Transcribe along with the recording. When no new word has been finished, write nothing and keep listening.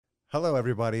Hello,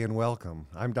 everybody, and welcome.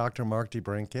 I'm Dr. Mark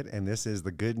DeBrinket, and this is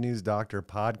the Good News Doctor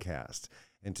podcast.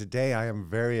 And today I am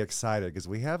very excited because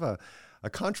we have a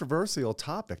controversial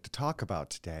topic to talk about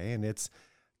today, and it's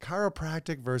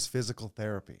chiropractic versus physical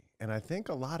therapy. And I think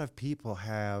a lot of people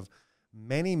have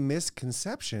many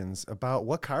misconceptions about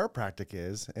what chiropractic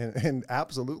is and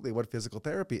absolutely what physical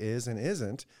therapy is and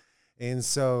isn't. And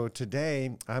so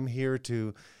today I'm here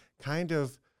to kind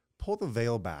of pull the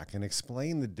veil back and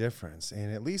explain the difference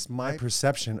and at least my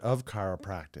perception of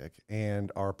chiropractic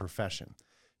and our profession.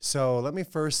 So let me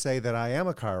first say that I am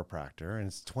a chiropractor, and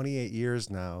it's 28 years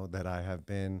now that I have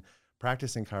been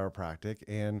practicing chiropractic,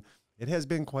 and it has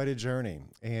been quite a journey.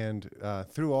 And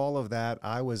through all of that,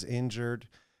 I was injured,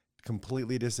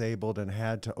 completely disabled, and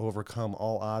had to overcome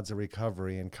all odds of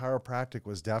recovery, and chiropractic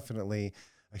was definitely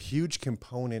a huge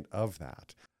component of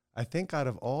that. I think out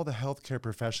of all the healthcare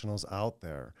professionals out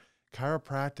there,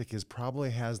 chiropractic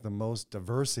probably has the most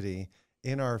diversity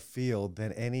in our field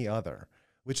than any other,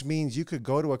 which means you could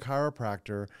go to a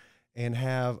chiropractor and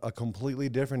have a completely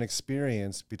different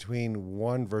experience between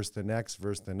one versus the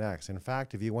next. In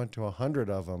fact, if you went to 100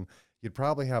 of them, you'd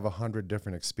probably have 100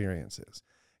 different experiences.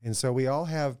 And so we all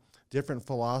have different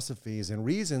philosophies and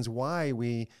reasons why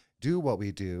we do what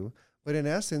we do. But in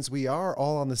essence, we are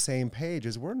all on the same page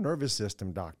as we're nervous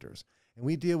system doctors. And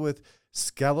we deal with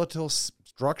skeletal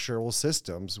structural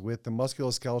systems with the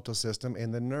musculoskeletal system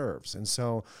and the nerves. And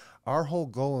so our whole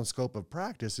goal and scope of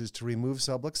practice is to remove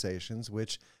subluxations,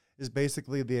 which is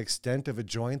basically the extent of a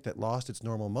joint that lost its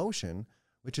normal motion,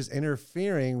 which is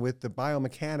interfering with the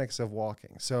biomechanics of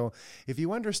walking. So if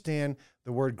you understand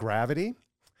the word gravity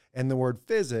and the word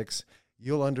physics,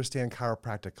 you'll understand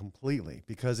chiropractic completely,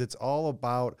 because it's all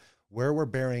about where we're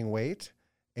bearing weight,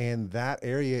 and that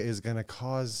area is going to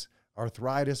cause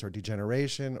arthritis or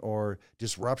degeneration or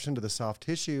disruption to the soft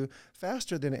tissue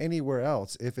faster than anywhere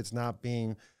else if it's not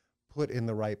being put in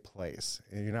the right place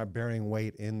and you're not bearing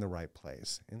weight in the right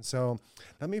place. And so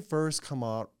let me first come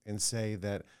out and say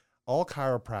that all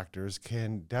chiropractors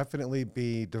can definitely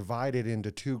be divided into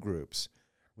two groups.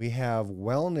 We have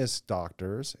wellness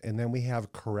doctors, and then we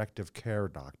have corrective care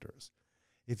doctors.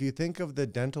 If you think of the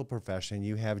dental profession,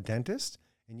 you have dentists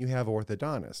and you have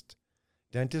orthodontists.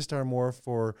 Dentists are more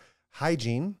for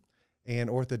hygiene, and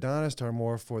orthodontists are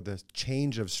more for the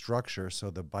change of structure, so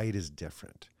the bite is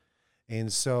different.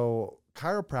 And so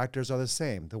chiropractors are the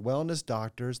same. The wellness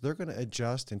doctors, they're going to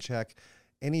adjust and check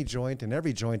any joint and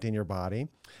every joint in your body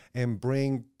and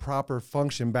bring proper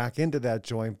function back into that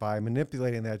joint by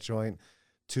manipulating that joint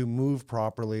to move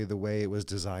properly the way it was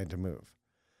designed to move.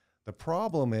 The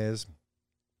problem is,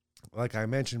 like I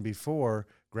mentioned before,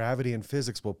 gravity and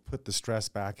physics will put the stress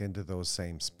back into those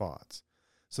same spots.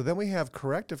 So then we have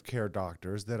corrective care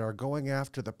doctors that are going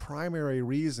after the primary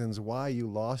reasons why you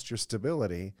lost your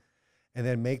stability and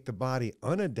then make the body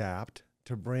unadapt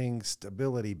to bring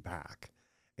stability back.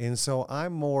 And so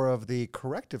I'm more of the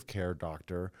corrective care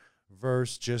doctor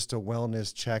versus just a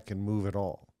wellness check and move it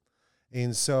all.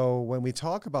 And so when we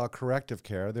talk about corrective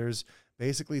care, there's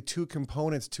basically two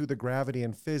components to the gravity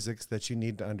and physics that you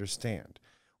need to understand.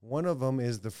 One of them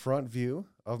is the front view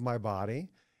of my body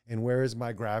and where is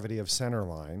my gravity of center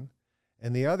line.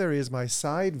 And the other is my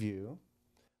side view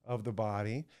of the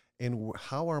body and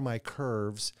how are my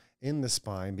curves in the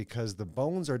spine, because the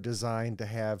bones are designed to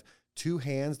have two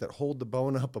hands that hold the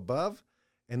bone up above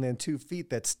and then 2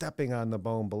 feet that's stepping on the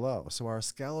bone below. So our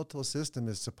skeletal system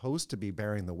is supposed to be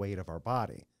bearing the weight of our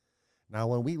body. Now,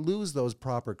 when we lose those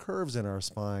proper curves in our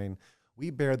spine, we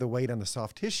bear the weight on the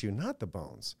soft tissue, not the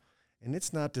bones. And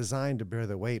it's not designed to bear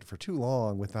the weight for too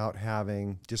long without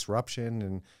having disruption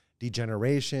and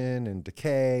degeneration and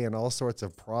decay and all sorts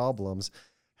of problems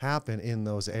happen in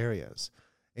those areas.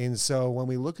 And so when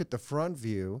we look at the front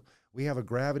view, we have a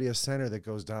gravity of center that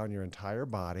goes down your entire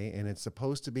body, and it's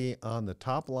supposed to be on the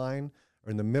top line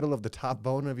or in the middle of the top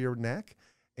bone of your neck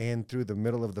and through the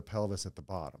middle of the pelvis at the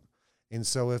bottom. And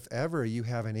so if ever you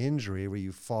have an injury where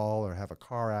you fall or have a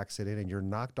car accident and you're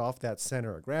knocked off that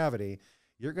center of gravity,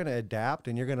 you're going to adapt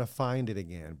and you're going to find it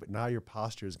again. But now your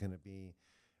posture is going to be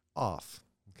off,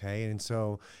 okay? And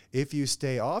so if you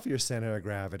stay off your center of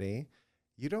gravity,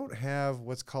 you don't have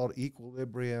what's called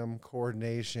equilibrium,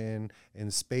 coordination,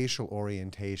 and spatial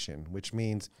orientation, which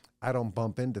means I don't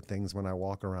bump into things when I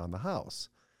walk around the house.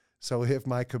 So if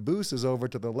my caboose is over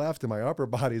to the left and my upper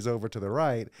body's over to the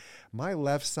right, my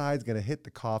left side's going to hit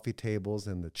the coffee tables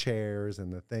and the chairs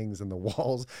and the things and the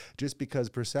walls, just because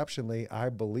perceptually I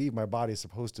believe my body's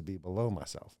supposed to be below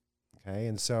myself. Okay,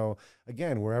 and so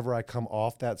again, wherever I come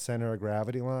off that center of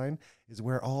gravity line is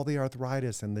where all the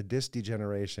arthritis and the disc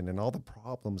degeneration and all the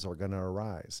problems are going to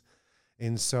arise.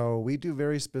 And so we do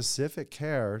very specific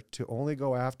care to only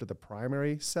go after the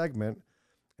primary segment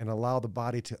and allow the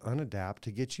body to unadapt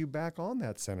to get you back on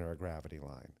that center of gravity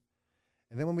line.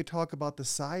 And then when we talk about the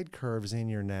side curves in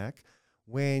your neck,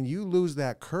 when you lose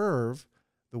that curve,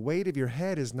 the weight of your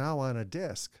head is now on a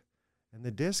disc. And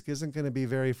the disc isn't going to be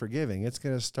very forgiving. It's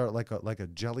going to start like a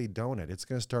jelly donut. It's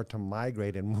going to start to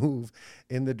migrate and move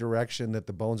in the direction that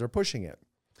the bones are pushing it.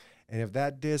 And if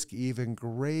that disc even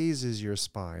grazes your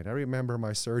spine, I remember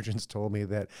my surgeons told me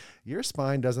that your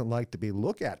spine doesn't like to be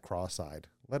looked at cross-eyed,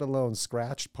 let alone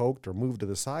scratched, poked, or moved to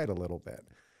the side a little bit.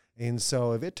 And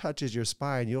so if it touches your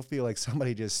spine, you'll feel like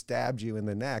somebody just stabbed you in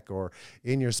the neck or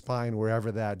in your spine,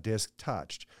 wherever that disc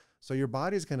touched. So your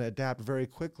body's going to adapt very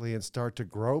quickly and start to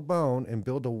grow bone and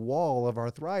build a wall of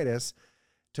arthritis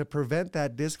to prevent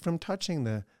that disc from touching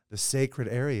the sacred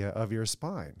area of your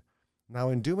spine. Now,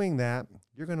 in doing that,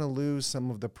 you're going to lose some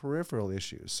of the peripheral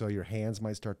issues. So your hands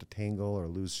might start to tingle or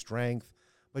lose strength,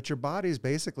 but your body's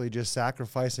basically just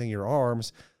sacrificing your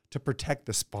arms to protect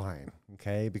the spine,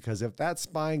 okay? Because if that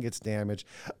spine gets damaged,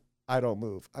 I don't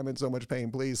move. I'm in so much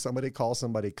pain. Please, somebody call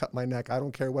somebody, cut my neck. I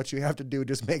don't care what you have to do.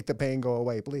 Just make the pain go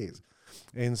away, please.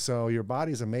 And so your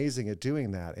body's amazing at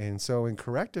doing that. And so in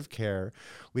corrective care,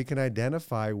 we can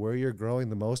identify where you're growing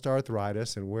the most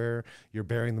arthritis and where you're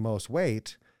bearing the most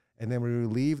weight, and then we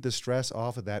relieve the stress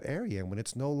off of that area. And when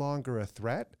it's no longer a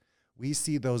threat, we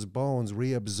see those bones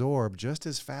reabsorb just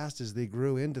as fast as they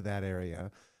grew into that area,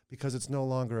 because it's no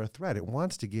longer a threat. It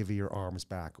wants to give you your arms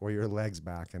back or your legs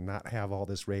back and not have all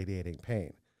this radiating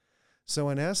pain. So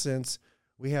in essence,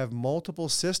 we have multiple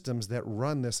systems that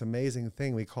run this amazing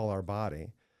thing we call our body.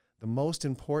 The most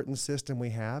important system we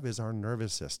have is our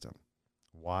nervous system.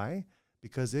 Why?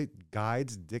 Because it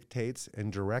guides, dictates,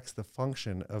 and directs the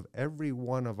function of every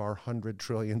one of our 100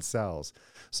 trillion cells.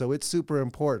 So it's super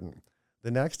important. The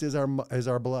next is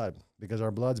our blood, because our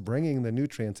blood's bringing the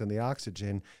nutrients and the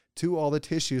oxygen to all the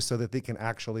tissues so that they can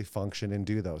actually function and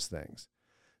do those things.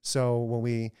 So when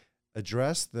we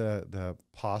address the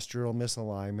postural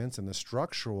misalignments and the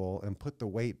structural and put the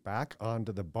weight back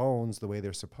onto the bones the way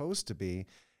they're supposed to be,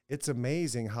 it's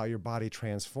amazing how your body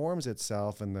transforms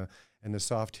itself, and the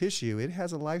soft tissue, it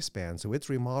has a lifespan, so it's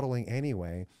remodeling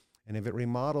anyway. And if it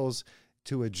remodels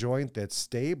to a joint that's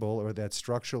stable or that's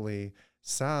structurally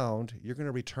sound, you're going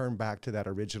to return back to that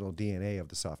original DNA of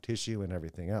the soft tissue and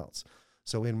everything else.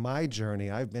 So in my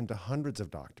journey, I've been to hundreds of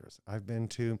doctors. I've been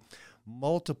to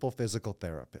multiple physical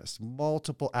therapists,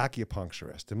 multiple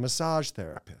acupuncturists, and massage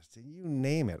therapists, and you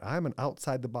name it. I'm an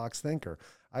outside-the-box thinker.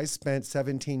 I spent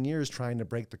 17 years trying to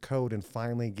break the code and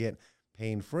finally get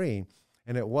pain-free,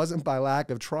 and it wasn't by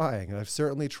lack of trying. I've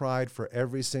certainly tried for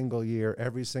every single year,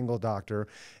 every single doctor,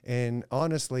 and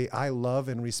honestly, I love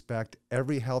and respect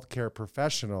every healthcare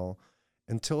professional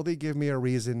until they give me a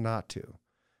reason not to.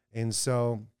 And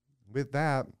so with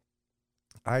that,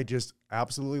 I just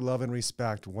absolutely love and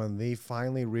respect when they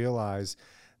finally realize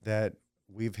that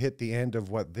we've hit the end of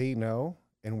what they know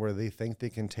and where they think they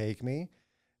can take me,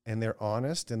 and they're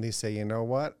honest and they say, you know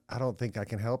what, I don't think I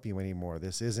can help you anymore.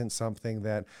 This isn't something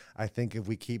that I think if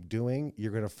we keep doing,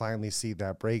 you're going to finally see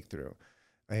that breakthrough.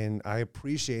 And I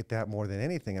appreciate that more than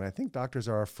anything. And I think doctors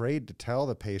are afraid to tell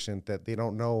the patient that they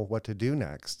don't know what to do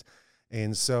next.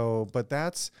 And so, but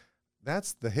that's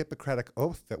the Hippocratic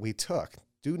oath that we took,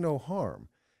 do no harm.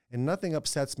 And nothing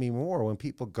upsets me more when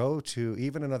people go to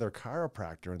even another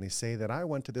chiropractor and they say that I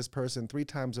went to this person 3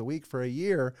 times a week for a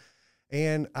year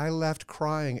and I left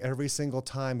crying every single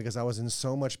time because I was in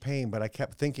so much pain, but I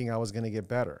kept thinking I was going to get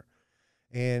better.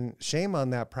 And shame on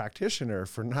that practitioner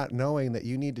for not knowing that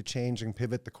you need to change and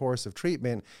pivot the course of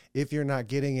treatment if you're not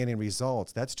getting any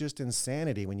results. That's just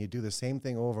insanity when you do the same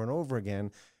thing over and over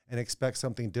again and expect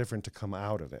something different to come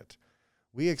out of it.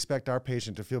 We expect our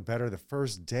patient to feel better the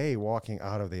first day walking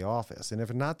out of the office. And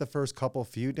if not the first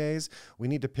few days, we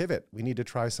need to pivot. We need to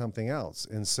try something else.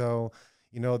 And so,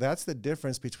 that's the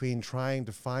difference between trying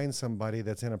to find somebody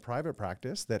that's in a private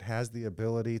practice that has the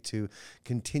ability to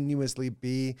continuously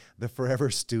be the forever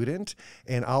student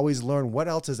and always learn what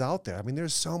else is out there. I mean,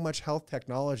 there's so much health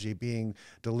technology being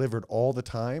delivered all the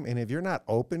time. And if you're not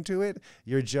open to it,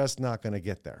 you're just not going to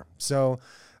get there. So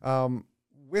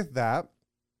with that,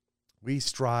 we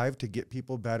strive to get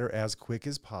people better as quick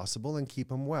as possible and keep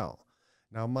them well.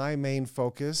 Now, my main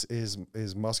focus is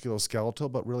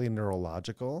musculoskeletal, but really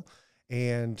neurological.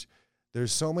 And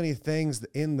there's so many things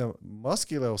in the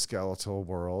musculoskeletal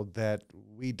world that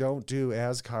we don't do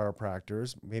as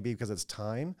chiropractors, maybe because it's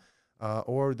time.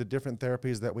 or the different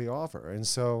therapies that we offer. And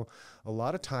so a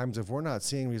lot of times if we're not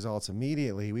seeing results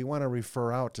immediately, we want to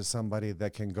refer out to somebody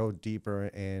that can go deeper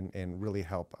and really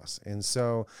help us. And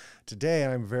so today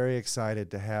I'm very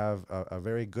excited to have a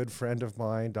very good friend of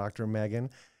mine, Dr. Megan,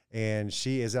 and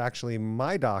she is actually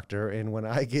my doctor. And when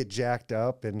I get jacked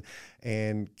up and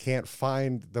can't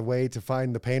find the way to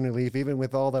find the pain relief, even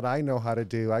with all that I know how to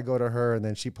do, I go to her and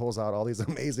then she pulls out all these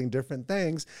amazing different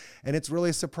things. And it's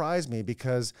really surprised me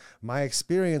because my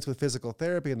experience with physical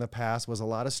therapy in the past was a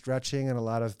lot of stretching and a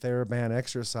lot of TheraBand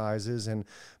exercises and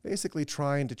basically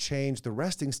trying to change the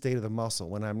resting state of the muscle.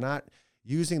 When I'm not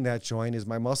using that joint, is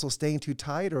my muscle staying too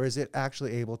tight or is it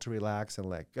actually able to relax and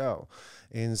let go?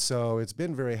 And so it's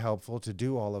been very helpful to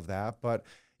do all of that. But,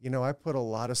 you know, I put a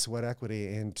lot of sweat equity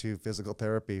into physical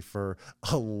therapy for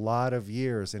a lot of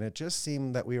years. And it just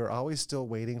seemed that we were always still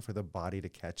waiting for the body to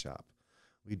catch up.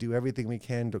 We do everything we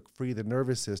can to free the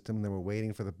nervous system, and then we're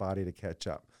waiting for the body to catch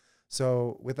up.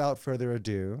 So without further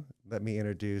ado, let me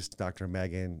introduce Dr.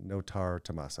 Megan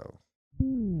Notartomaso.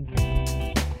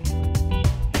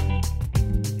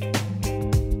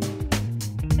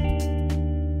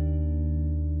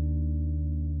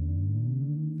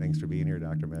 Thanks for being here,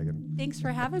 Dr. Megan. Thanks for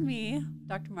having me,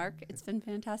 Dr. Mark. It's been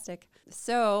fantastic.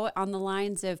 So on the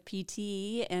lines of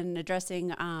PT and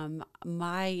addressing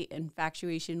my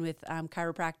infatuation with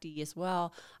chiropractic as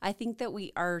well, I think that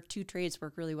our two trades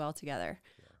work really well together.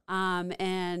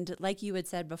 And like you had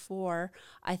said before,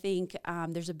 I think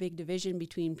there's a big division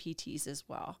between PTs as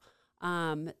well.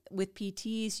 With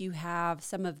PTs, you have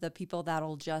some of the people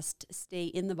that'll just stay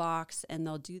in the box and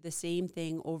they'll do the same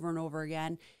thing over and over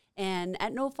again. And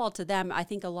at no fault to them, I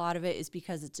think a lot of it is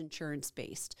because it's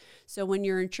insurance-based. So when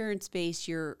you're insurance-based,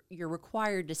 you're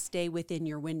required to stay within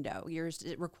your window. You're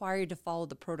required to follow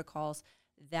the protocols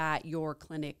that your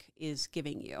clinic is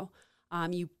giving you.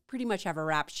 You pretty much have a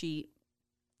rap sheet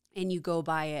and you go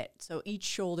by it. So each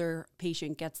shoulder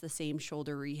patient gets the same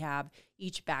shoulder rehab.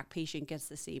 Each back patient gets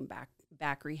the same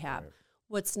back rehab. Right.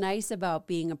 What's nice about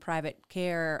being a private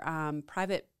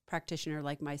practitioner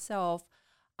like myself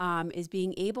is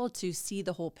being able to see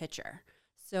the whole picture.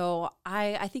 So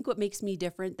I think what makes me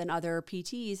different than other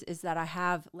PTs is that I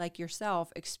have, like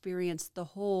yourself, experienced the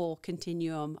whole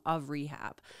continuum of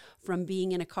rehab. From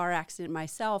being in a car accident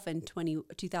myself in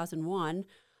 2001,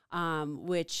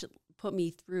 which put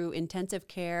me through intensive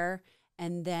care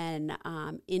and then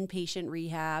inpatient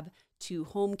rehab to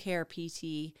home care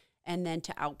PT and then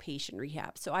to outpatient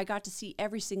rehab. So I got to see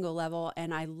every single level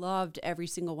and I loved every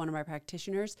single one of my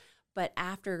practitioners. But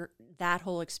after that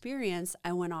whole experience,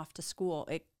 I went off to school.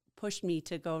 It pushed me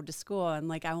to go to school and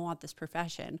I want this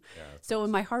profession. Yeah, so awesome.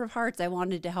 In my heart of hearts, I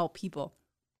wanted to help people.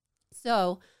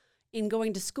 So in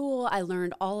going to school, I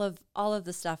learned all of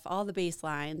the stuff, all the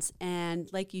baselines. And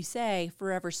like you say,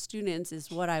 forever students is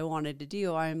what I wanted to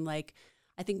do. I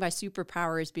think my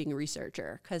superpower is being a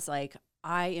researcher because I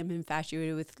am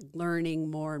infatuated with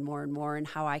learning more and more and more and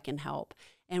how I can help.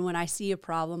 And when I see a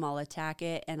problem, I'll attack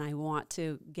it, and I want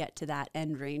to get to that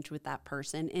end range with that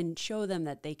person and show them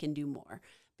that they can do more.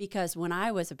 Because when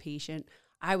I was a patient,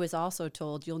 I was also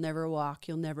told, you'll never walk,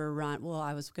 you'll never run. Well,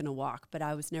 I was going to walk, but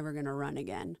I was never going to run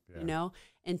again, you know?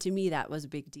 And to me, that was a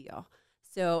big deal.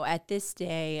 So at this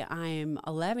day, I'm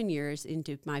 11 years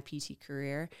into my PT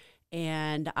career,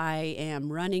 and I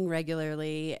am running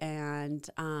regularly and,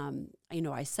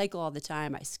 I cycle all the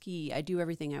time. I ski. I do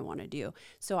everything I want to do.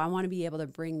 So I want to be able to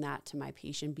bring that to my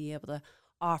patient, be able to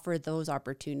offer those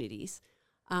opportunities.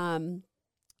 And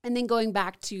then going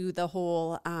back to the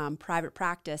whole private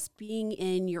practice, being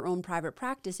in your own private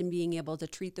practice and being able to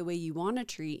treat the way you want to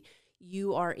treat,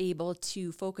 you are able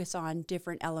to focus on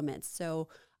different elements. So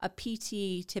a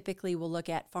PT typically will look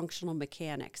at functional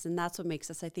mechanics, and that's what makes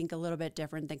us, I think, a little bit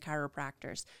different than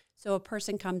chiropractors. So a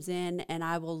person comes in and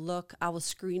I will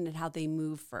screen at how they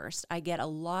move first. I get a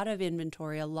lot of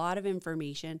inventory, a lot of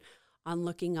information on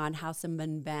looking on how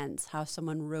someone bends, how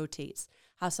someone rotates,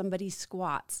 how somebody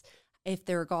squats, if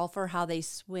they're a golfer, how they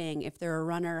swing, if they're a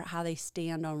runner, how they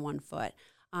stand on one foot.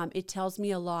 It tells me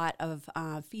a lot of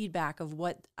feedback of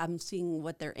what I'm seeing,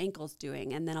 what their ankle's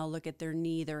doing, and then I'll look at their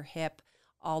knee, their hip,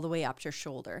 all the way up to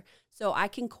shoulder. So I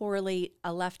can correlate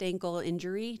a left ankle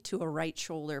injury to a right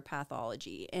shoulder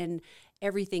pathology, and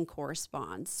everything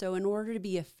corresponds. So in order to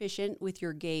be efficient with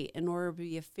your gait, in order to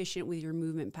be efficient with your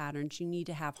movement patterns, you need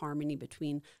to have harmony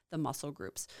between the muscle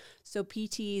groups. So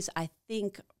PTs, I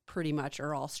think, pretty much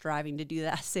are all striving to do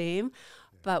that same,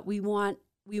 but we want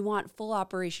full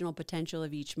operational potential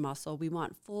of each muscle. We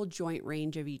want full joint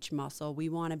range of each muscle. We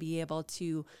want to be able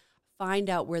to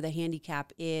find out where the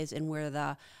handicap is and where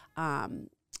the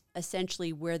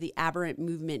essentially where the aberrant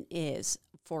movement is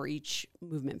for each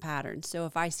movement pattern. So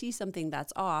if I see something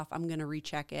that's off, I'm going to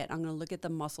recheck it. I'm going to look at the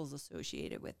muscles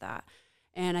associated with that.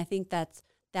 And I think that's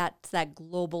that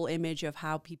global image of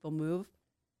how people move.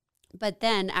 But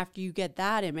then after you get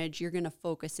that image, you're going to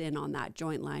focus in on that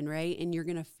joint line, right? And you're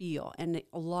going to feel. And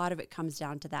a lot of it comes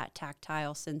down to that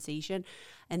tactile sensation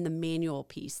and the manual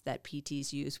piece that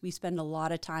PTs use. We spend a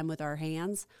lot of time with our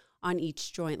hands on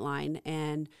each joint line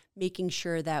and making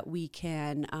sure that we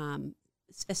can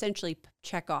essentially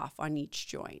check off on each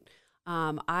joint.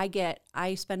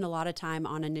 I spend a lot of time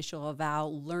on initial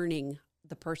eval learning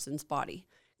the person's body,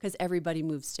 because everybody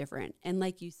moves different. And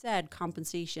like you said,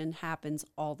 compensation happens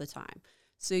all the time.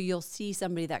 So you'll see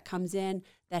somebody that comes in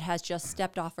that has just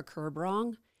stepped off a curb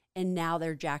wrong, and now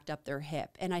they're jacked up their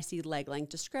hip. And I see leg length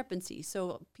discrepancy.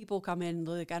 So people come in and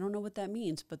they're like, I don't know what that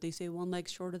means, but they say one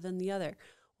leg's shorter than the other.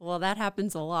 Well, that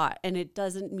happens a lot. And it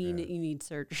doesn't mean that you need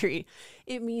surgery.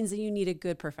 It means that you need a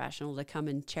good professional to come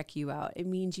and check you out. It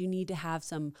means you need to have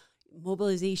some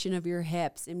mobilization of your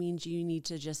hips. It means you need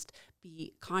to just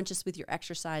be conscious with your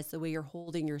exercise, the way you're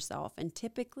holding yourself. And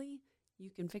typically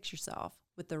you can fix yourself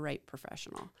with the right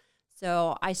professional.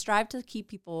 So I strive to keep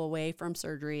people away from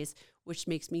surgeries, which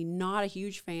makes me not a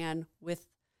huge fan with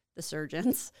the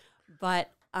surgeons,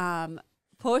 but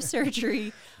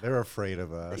post-surgery. They're afraid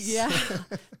of us. Yeah,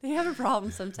 they have a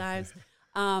problem sometimes.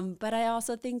 But I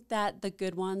also think that the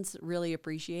good ones really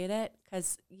appreciate it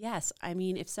because, yes, I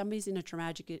mean, if somebody's in a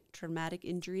traumatic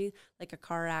injury, like a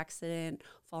car accident,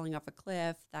 falling off a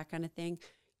cliff, that kind of thing,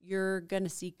 you're going to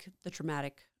seek the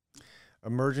traumatic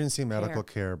Emergency medical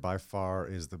care by far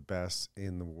is the best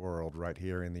in the world right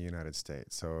here in the United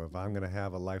States. So if I'm going to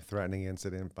have a life-threatening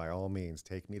incident, by all means,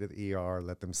 take me to the ER,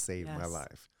 let them save my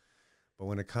life. But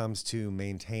when it comes to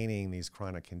maintaining these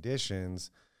chronic conditions,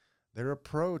 their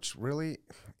approach really,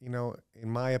 in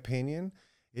my opinion,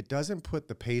 it doesn't put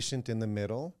the patient in the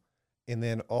middle and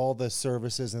then all the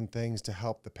services and things to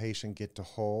help the patient get to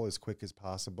whole as quick as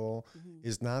possible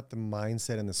is not the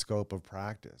mindset and the scope of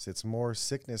practice. It's more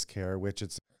sickness care, which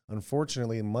it's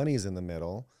unfortunately money's in the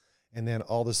middle. And then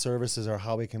all the services are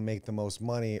how we can make the most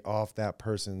money off that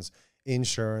person's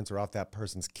insurance or off that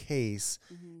person's case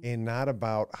and not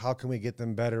about how can we get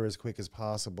them better as quick as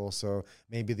possible so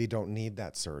maybe they don't need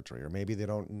that surgery or maybe they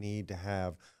don't need to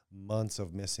have months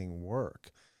of missing work.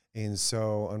 And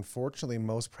so unfortunately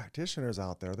most practitioners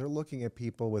out there, they're looking at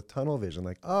people with tunnel vision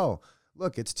like, oh,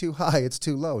 look, it's too high, it's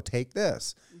too low, take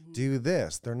this, do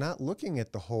this. They're not looking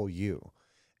at the whole you.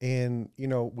 And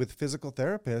with physical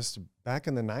therapists back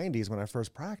in the 90s when I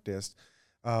first practiced,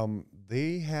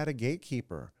 they had a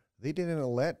gatekeeper. They didn't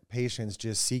let patients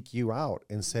just seek you out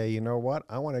and say, you know what,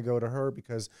 I want to go to her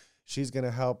because she's going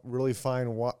to help really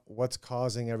find what's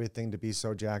causing everything to be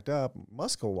so jacked up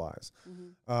muscle-wise.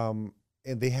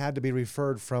 And they had to be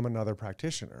referred from another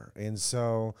practitioner. And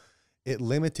so it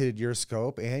limited your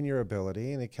scope and your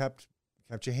ability, and it kept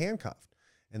you handcuffed.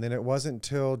 And then it wasn't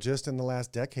until just in the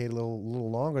last decade, a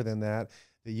little longer than that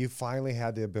you finally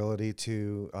had the ability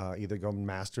to either go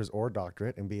master's or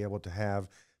doctorate and be able to have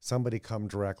somebody come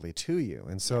directly to you.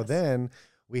 And so then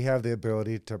we have the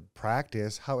ability to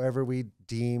practice however we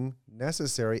deem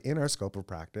necessary in our scope of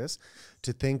practice,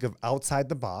 to think of outside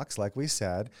the box, like we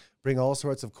said, bring all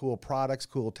sorts of cool products,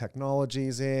 cool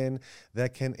technologies in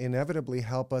that can inevitably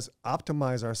help us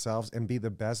optimize ourselves and be the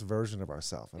best version of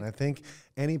ourselves. And I think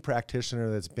any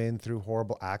practitioner that's been through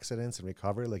horrible accidents and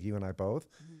recovery, like you and I both,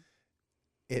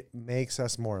 it makes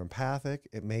us more empathic.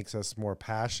 It makes us more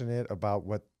passionate about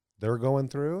what they're going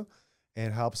through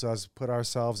and helps us put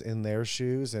ourselves in their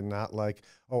shoes and not like,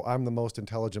 oh, I'm the most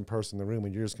intelligent person in the room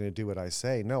and you're just going to do what I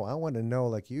say. No, I want to know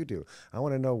like you do. I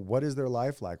want to know what is their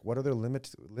life like? What are their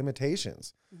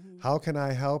limitations? How can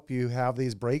I help you have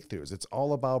these breakthroughs? It's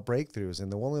all about breakthroughs.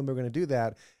 And the only way we're going to do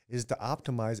that is to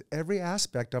optimize every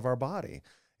aspect of our body.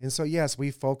 And so, yes,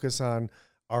 we focus on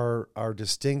our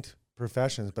distinct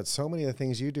professions, but so many of the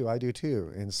things you do, I do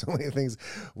too. And so many things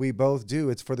we both do,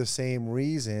 it's for the same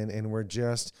reason. And we're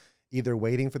just either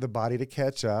waiting for the body to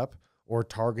catch up or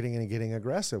targeting and getting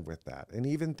aggressive with that. And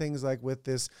even things like with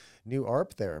this new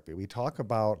ARP therapy, we talk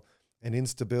about an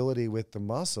instability with the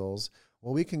muscles.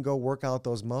 Well, we can go work out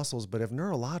those muscles, but if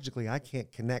neurologically I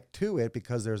can't connect to it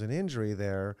because there's an injury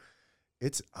there,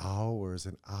 it's hours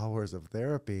and hours of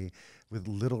therapy with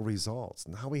little results.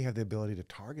 Now we have the ability to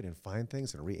target and find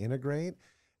things and reintegrate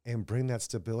and bring that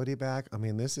stability back. I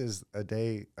mean, this is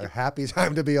a happy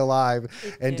time to be alive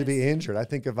and to be injured. I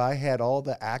think if I had all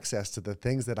the access to the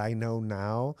things that I know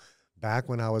now back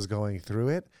when I was going through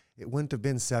it, it wouldn't have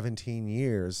been 17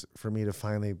 years for me to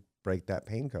finally break that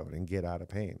pain code and get out of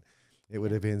pain. It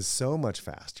would have been so much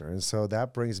faster. And so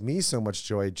that brings me so much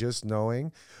joy just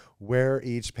knowing where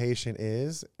each patient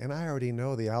is. And I already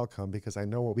know the outcome because I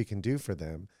know what we can do for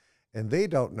them. And they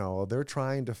don't know. They're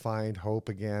trying to find hope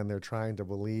again. They're trying to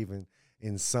believe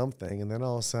in something. And then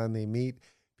all of a sudden they meet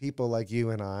people like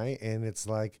you and I, and it's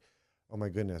like, oh my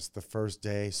goodness, the first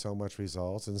day, so much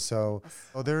results. And so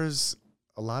there's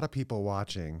a lot of people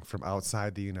watching from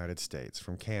outside the United States,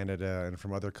 from Canada and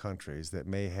from other countries that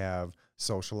may have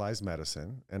socialized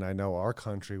medicine. And I know our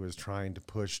country was trying to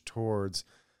push towards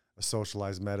a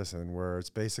socialized medicine where it's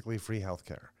basically free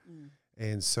healthcare.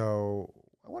 And so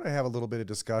I want to have a little bit of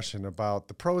discussion about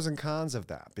the pros and cons of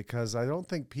that, because I don't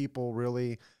think people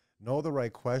really know the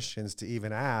right questions to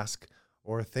even ask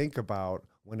or think about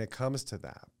when it comes to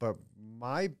that. But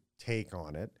my take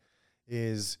on it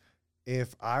is,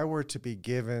 if I were to be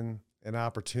given an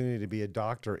opportunity to be a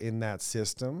doctor in that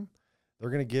system, they're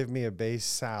going to give me a base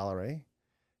salary,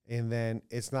 and then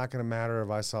it's not going to matter if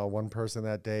I saw one person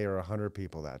that day or 100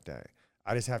 people that day.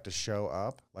 I just have to show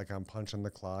up like I'm punching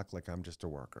the clock, like I'm just a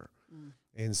worker.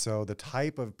 And so the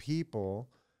type of people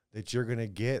that you're going to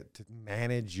get to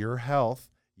manage your health,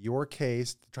 your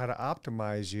case, to try to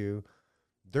optimize you,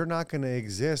 they're not going to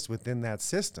exist within that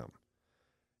system.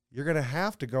 You're going to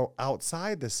have to go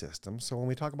outside the system. So when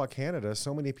we talk about Canada,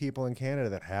 so many people in Canada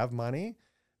that have money,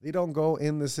 they don't go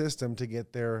in the system to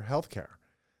get their health care.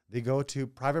 They go to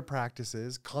private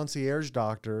practices, concierge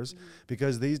doctors,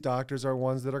 because these doctors are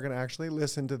ones that are going to actually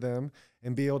listen to them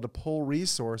and be able to pull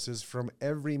resources from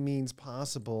every means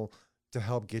possible to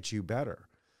help get you better.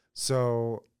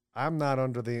 So I'm not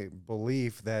under the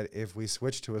belief that if we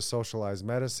switch to a socialized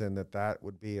medicine, that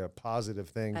would be a positive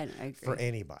thing for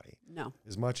anybody. No.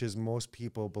 As much as most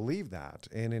people believe that.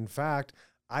 And in fact,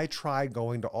 I tried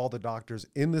going to all the doctors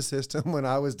in the system when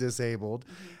I was disabled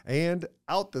and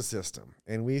out the system.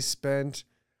 And we spent,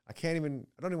 I don't even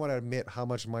want to admit how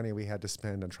much money we had to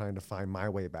spend on trying to find my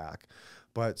way back.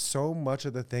 But so much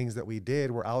of the things that we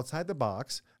did were outside the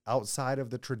box, outside of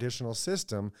the traditional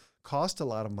system, cost a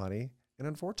lot of money, and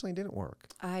unfortunately didn't work.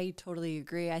 I totally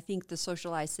agree. I think the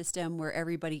socialized system where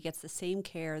everybody gets the same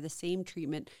care, the same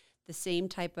treatment, the same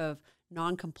type of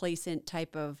non-complacent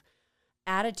type of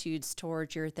attitudes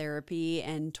towards your therapy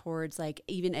and towards like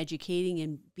even educating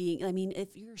and being, I mean,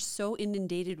 if you're so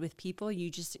inundated with people,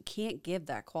 you just can't give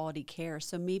that quality care.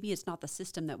 So maybe it's not the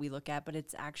system that we look at, but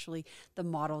it's actually the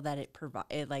model that it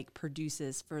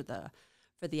produces for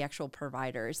the actual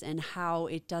providers, and how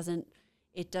it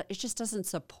just doesn't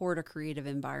support a creative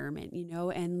environment, you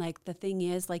know? And like the thing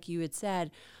is, like you had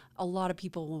said, a lot of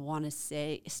people will want to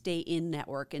stay in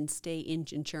network and stay in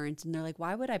insurance. And they're like,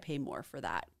 why would I pay more for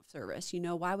that service? You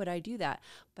know, why would I do that?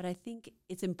 But I think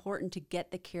it's important to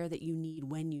get the care that you need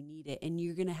when you need it. And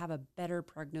you're going to have a better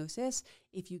prognosis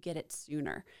if you get it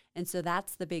sooner. And so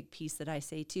that's the big piece that I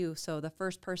say too. So the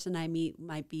first person I meet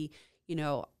might be, you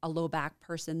know, a low back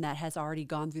person that has already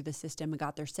gone through the system and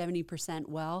got their 70%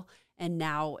 well, and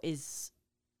now is,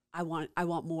 I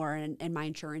want more, and my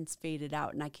insurance faded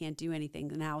out and I can't do anything.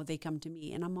 Now they come to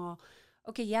me and I'm all,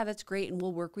 okay, yeah, that's great. And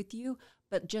we'll work with you,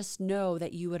 but just know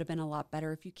that you would have been a lot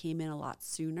better if you came in a lot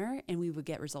sooner, and we would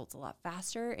get results a lot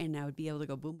faster, and I would be able to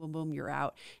go boom, boom, boom, you're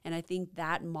out. And I think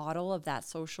that model of that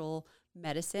social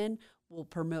medicine will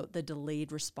promote the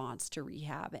delayed response to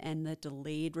rehab, and the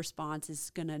delayed response is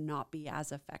going to not be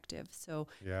as effective. So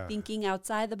thinking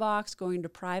outside the box, going to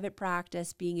private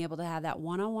practice, being able to have that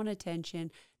one-on-one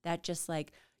attention, that just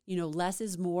like, you know, less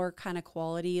is more kind of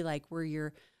quality, like where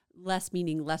you're less,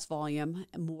 meaning less volume,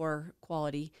 more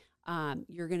quality.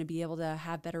 You're going to be able to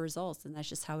have better results. And that's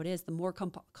just how it is. The more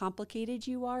complicated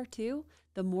you are too,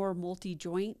 the more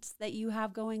multi-joints that you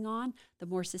have going on, the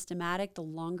more systematic, the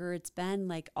longer it's been,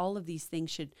 like all of these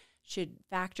things should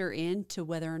factor into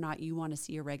whether or not you want to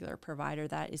see a regular provider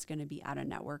that is going to be out of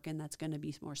network and that's going to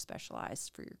be more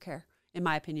specialized for your care, in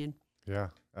my opinion. Yeah,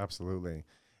 absolutely.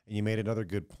 And you made another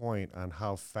good point on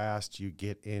how fast you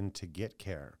get in to get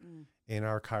care. In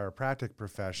our chiropractic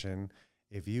profession,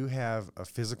 if you have a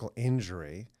physical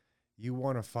injury, you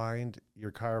want to find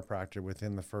your chiropractor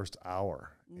within the first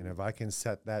hour. And if I can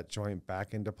set that joint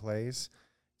back into place,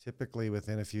 typically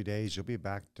within a few days, you'll be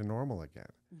back to normal again.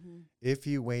 If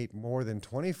you wait more than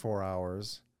 24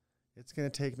 hours, it's going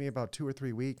to take me about 2 or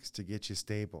 3 weeks to get you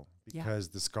stable, because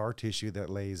the scar tissue that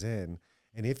lays in.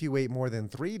 And if you wait more than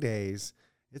 3 days,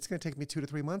 it's going to take me 2 to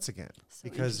 3 months again,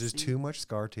 because there's too much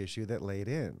scar tissue that laid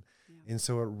in. And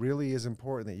so it really is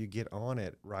important that you get on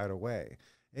it right away.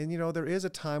 And, you know, there is a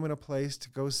time and a place to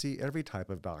go see every type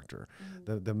of doctor,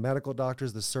 the medical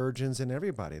doctors, the surgeons, and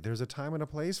everybody. There's a time and a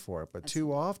place for it. But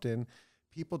too often,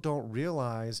 people don't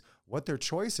realize what their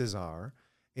choices are.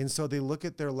 And so they look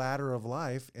at their ladder of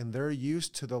life and they're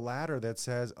used to the ladder that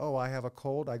says, oh, I have a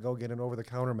cold, I go get an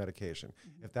over-the-counter medication.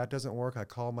 If that doesn't work, I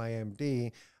call my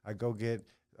MD, I go get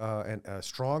a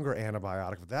stronger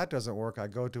antibiotic. If that doesn't work, I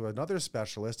go to another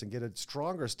specialist and get a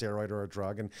stronger steroid or a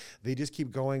drug. And they just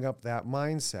keep going up that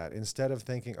mindset instead of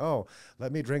thinking, oh,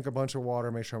 let me drink a bunch of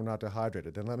water, make sure I'm not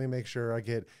dehydrated. Then let me make sure I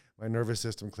get my nervous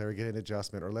system clear, get an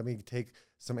adjustment, or let me take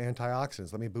some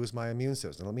antioxidants. Let me boost my immune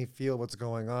system. Let me feel what's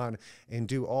going on and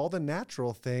do all the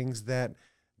natural things that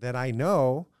I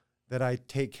know that I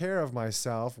take care of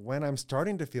myself when I'm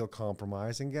starting to feel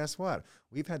compromised. And guess what?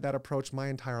 We've had that approach my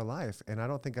entire life. And I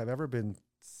don't think I've ever been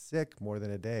sick more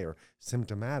than a day or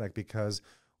symptomatic because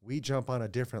we jump on a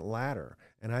different ladder.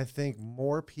 And I think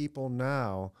more people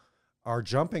now are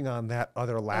jumping on that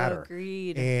other ladder.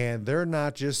 Agreed. And they're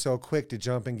not just so quick to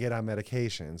jump and get on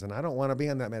medications. And I don't want to be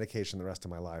on that medication the rest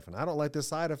of my life. And I don't like the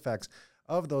side effects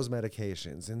of those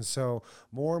medications. And so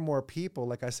more and more people,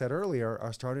 like I said earlier,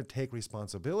 are starting to take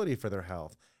responsibility for their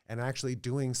health and actually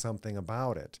doing something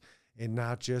about it and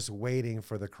not just waiting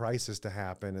for the crisis to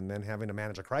happen and then having to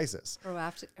manage a crisis.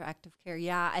 Proactive care.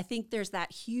 Yeah, I think there's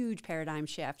that huge paradigm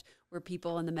shift where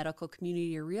people in the medical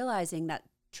community are realizing that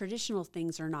traditional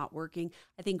things are not working.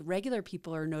 I think regular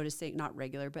people are noticing, not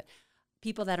regular, but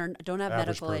people that don't have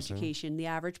medical education, the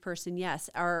average person, yes,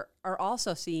 are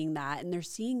also seeing that. And they're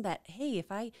seeing that, hey,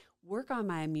 if I work on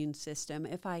my immune system,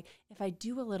 if I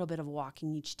do a little bit of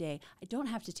walking each day, I don't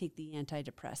have to take the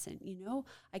antidepressant.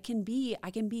 I can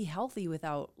be healthy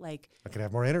without I can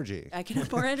have more energy. I can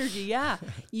have more energy. Yeah.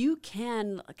 You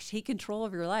can take control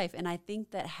of your life. And I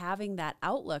think that having that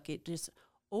outlook, it just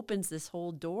opens this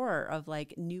whole door of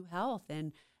new health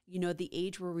and the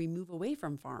age where we move away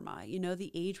from pharma,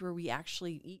 the age where we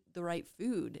actually eat the right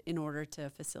food in order to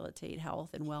facilitate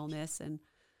health and wellness. And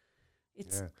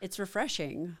it's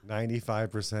refreshing.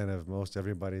 95% of most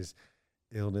everybody's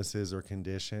illnesses or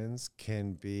conditions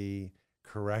can be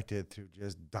corrected through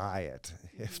just diet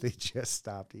if they just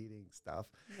stopped eating stuff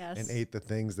and ate the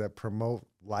things that promote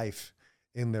life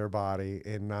in their body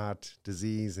and not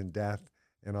disease and death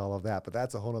and all of that. But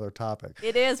that's a whole other topic.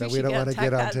 It is. That we don't want to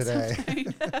get on today.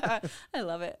 I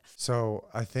love it. So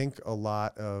I think a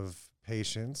lot of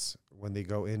patients, when they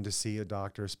go in to see a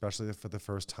doctor, especially for the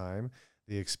first time,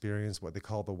 they experience what they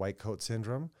call the white coat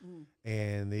syndrome.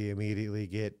 And they immediately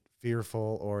get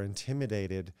fearful or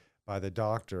intimidated by the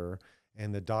doctor.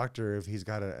 And the doctor, if he's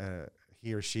got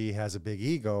he or she has a big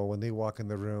ego, when they walk in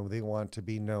the room, they want to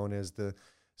be known as the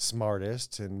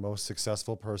smartest and most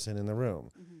successful person in the room.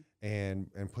 And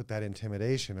put that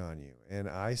intimidation on you. And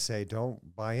I say,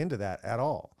 don't buy into that at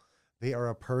all. They are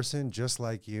a person just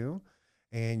like you,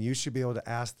 and you should be able to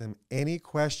ask them any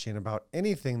question about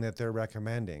anything that they're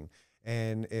recommending.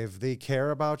 And if they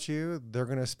care about you, they're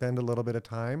going to spend a little bit of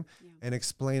time and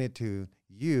explain it to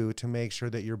you to make sure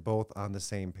that you're both on the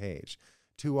same page.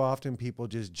 Too often people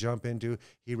just jump into,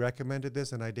 he recommended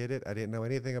this and I did it. I didn't know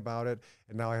anything about it.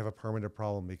 And now I have a permanent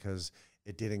problem because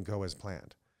it didn't go as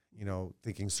planned.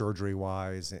 Thinking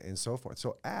surgery-wise and so forth.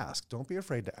 So ask. Don't be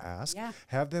afraid to ask. Yeah.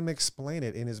 Have them explain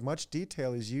it in as much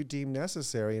detail as you deem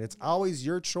necessary, and it's always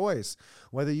your choice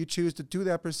whether you choose to do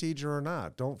that procedure or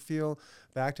not. Don't feel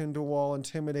backed into a wall,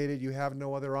 intimidated. You have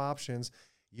no other options.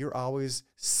 You're always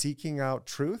seeking out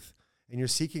truth, and you're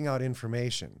seeking out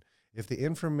information. If the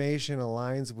information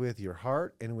aligns with your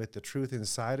heart and with the truth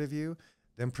inside of you,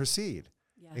 then proceed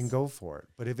and go for it.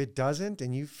 But if it doesn't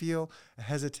and you feel a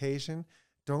hesitation,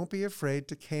 don't be afraid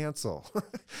to cancel.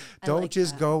 Don't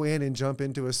just go in and jump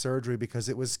into a surgery because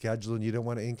it was scheduled and you don't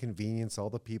want to inconvenience all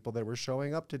the people that were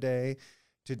showing up today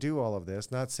to do all of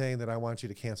this. Not saying that I want you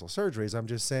to cancel surgeries. I'm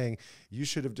just saying you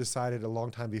should have decided a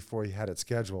long time before you had it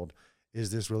scheduled,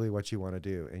 is this really what you want to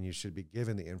do? And you should be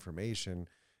given the information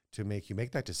to make you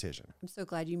make that decision. I'm so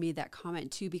glad you made that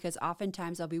comment too, because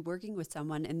oftentimes I'll be working with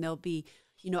someone and they'll be,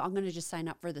 I'm going to just sign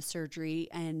up for the surgery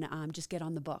and just get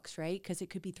on the books, right? Because it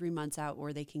could be 3 months out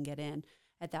where they can get in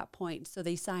at that point. So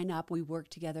they sign up, we work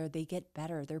together, they get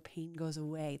better, their pain goes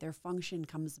away, their function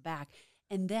comes back.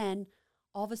 And then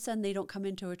all of a sudden they don't come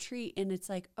into a treat and it's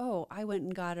like, oh, I went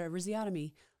and got a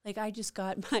rhizotomy. I just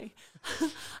got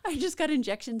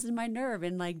injections in my nerve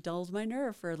and dulled my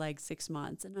nerve for 6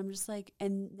 months. And I'm just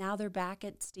and now they're back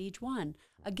at stage 1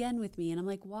 again with me. And I'm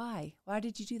like, why? Why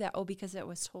did you do that? Oh, because I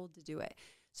was told to do it.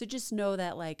 So just know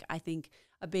that I think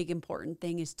a big important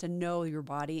thing is to know your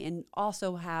body and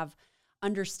also have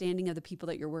understanding of the people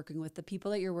that you're working with,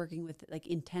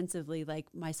 intensively,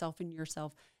 like myself and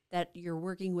yourself, that you're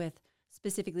working with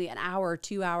specifically an hour,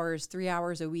 2 hours, 3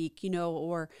 hours a week,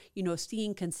 or,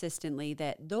 seeing consistently,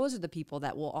 that those are the people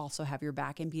that will also have your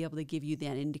back and be able to give you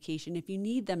that indication. If you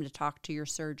need them to talk to your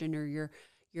surgeon or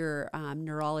your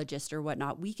neurologist or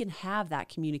whatnot, we can have that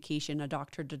communication, a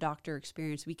doctor to doctor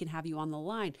experience. We can have you on the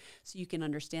line so you can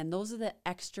understand. Those are the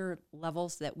extra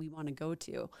levels that we want to go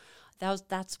to.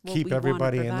 That's what keep we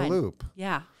everybody want to provide. in the loop.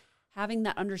 Yeah. Having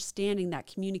that understanding, that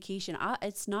communication.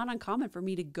 It's not uncommon for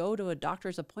me to go to a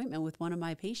doctor's appointment with one of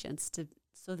my patients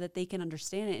so that they can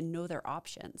understand it and know their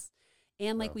options.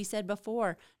 And like we said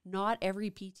before, not every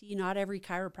PT, not every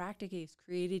chiropractic is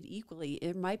created equally.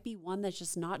 It might be one that's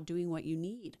just not doing what you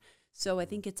need. So I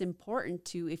think it's important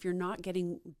to, if you're not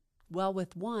getting well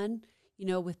with one,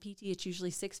 with PT, it's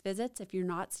usually 6 visits. If you're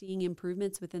not seeing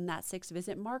improvements within that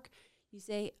 6-visit mark, you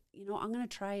say, I'm going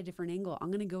to try a different angle.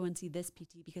 I'm going to go and see this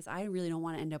PT because I really don't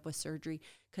want to end up with surgery,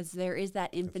 because there is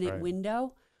that infinite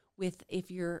window with, if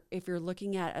you're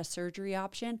looking at a surgery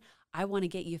option, I want to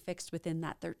get you fixed within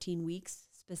that 13 weeks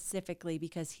specifically,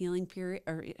 because healing period,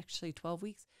 or actually 12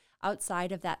 weeks,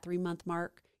 outside of that 3-month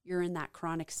mark, you're in that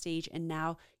chronic stage, and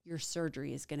now your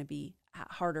surgery is going to be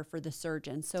harder for the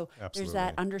surgeon. So There's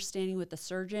that understanding with the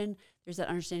surgeon, there's that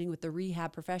understanding with the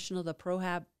rehab professional, the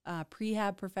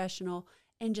prehab professional,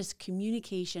 and just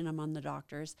communication among the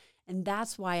doctors. And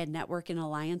that's why a network and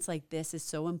alliance like this is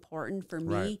so important for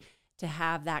me, to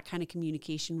have that kind of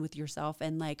communication with yourself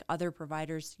and like other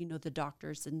providers, the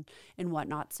doctors and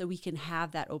whatnot, so we can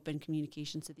have that open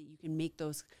communication so that you can make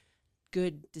those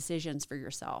good decisions for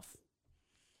yourself.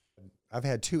 I've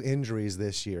had 2 injuries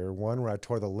this year, one where I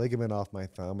tore the ligament off my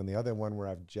thumb and the other one where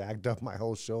I've jagged up my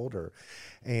whole shoulder.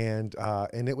 And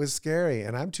it was scary,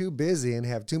 and I'm too busy and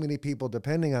have too many people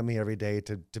depending on me every day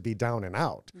to be down and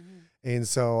out. Mm-hmm. And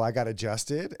so I got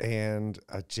adjusted, and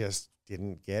I just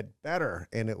didn't get better.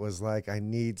 And it was like, I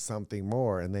need something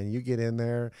more. And then you get in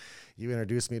there, you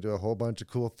introduce me to a whole bunch of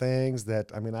cool things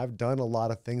that, I've done a lot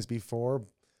of things before,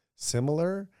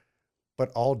 similar, but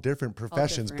all different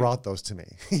professions brought those to me,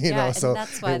 so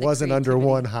it wasn't under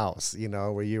one house,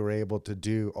 where you were able to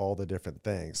do all the different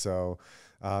things. So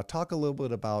talk a little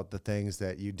bit about the things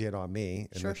that you did on me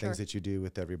and the things that you do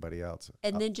with everybody else.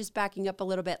 And then just backing up a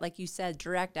little bit, like you said,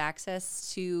 direct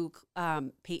access to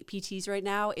PTs right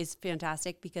now is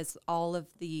fantastic, because all of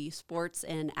the sports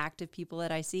and active people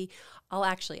that I see, I'll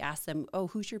actually ask them, oh,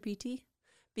 who's your PT?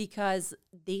 Because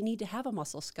they need to have a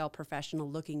muscle scale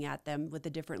professional looking at them with a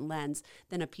different lens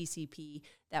than a PCP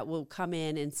that will come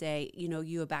in and say,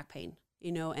 you have back pain,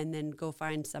 and then go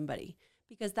find somebody.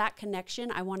 Because that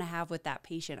connection I want to have with that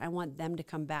patient. I want them to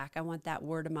come back. I want that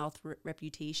word of mouth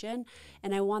reputation.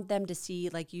 And I want them to see,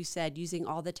 like you said, using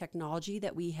all the technology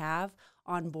that we have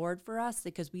on board for us,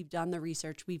 because we've done the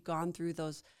research, we've gone through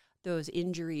those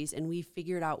injuries, and we've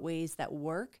figured out ways that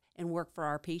work for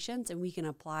our patients, and we can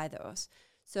apply those.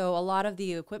 So a lot of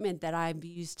the equipment that I've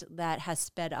used that has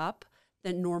sped up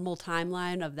the normal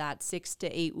timeline of that 6 to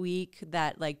 8 week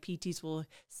that like PTs will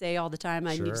say all the time,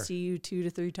 I need to see you 2 to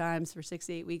 3 times for 6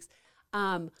 to 8 weeks.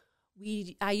 I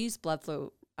use blood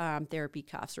flow therapy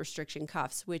cuffs, restriction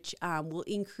cuffs, which will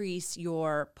increase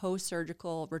your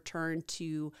post-surgical return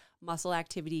to muscle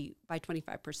activity by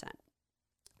 25%.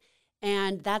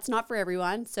 And that's not for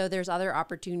everyone. So there's other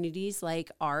opportunities like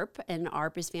ARP, and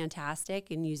ARP is fantastic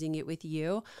in using it with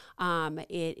you.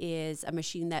 It is a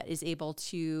machine that is able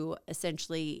to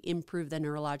essentially improve the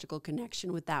neurological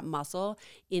connection with that muscle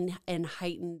and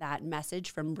heighten that message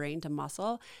from brain to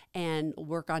muscle, and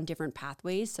work on different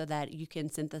pathways so that you can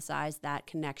synthesize that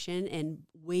connection and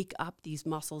wake up these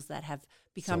muscles that have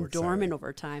become dormant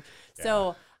over time. Yeah.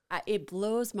 So it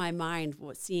blows my mind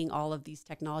seeing all of these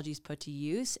technologies put to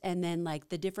use, and then like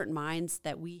the different minds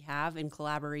that we have in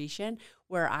collaboration,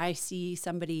 where I see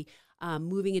somebody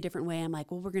moving a different way. I'm like,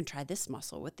 well, we're going to try this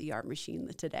muscle with the ARP machine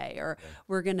today, or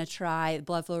we're going to try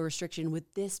blood flow restriction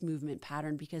with this movement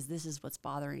pattern because this is what's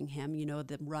bothering him.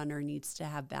 The runner needs to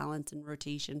have balance and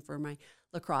rotation for my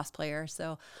lacrosse player.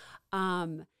 So,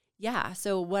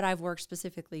 so what I've worked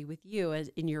specifically with you as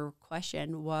in your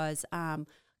question was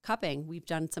cupping. We've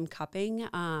done some cupping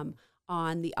on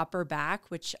the upper back,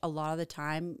 which a lot of the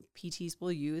time PTs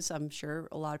will use. I'm sure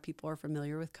a lot of people are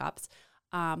familiar with cups.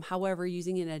 However,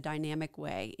 using it in a dynamic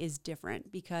way is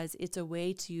different, because it's a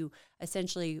way to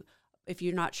essentially, if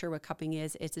you're not sure what cupping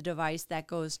is, it's a device that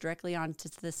goes directly onto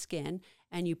the skin,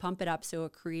 and you pump it up so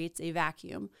it creates a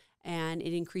vacuum, and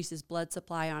it increases blood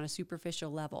supply on a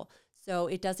superficial level. So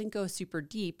it doesn't go super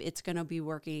deep. It's going to be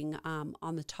working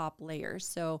on the top layers.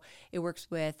 So it works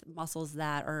with muscles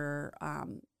that are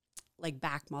like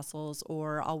back muscles,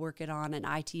 or I'll work it on an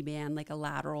IT band, like a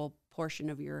lateral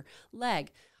portion of your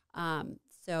leg.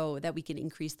 so that we can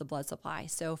increase the blood supply.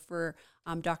 So for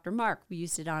Dr. Mark, we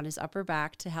used it on his upper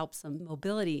back to help some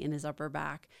mobility in his upper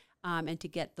back and to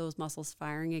get those muscles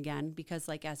firing again, because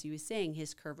like as you were saying,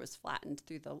 his curve was flattened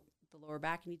through the lower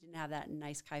back and he didn't have that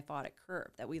nice kyphotic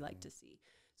curve that we like to see.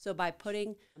 So by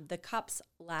putting the cups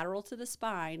lateral to the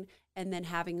spine and then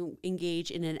having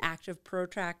engage in an active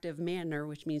protractive manner,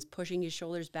 which means pushing his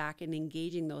shoulders back and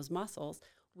engaging those muscles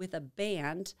with a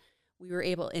band, we were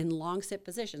able, in long sit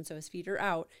position, so his feet are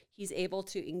out, he's able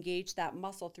to engage that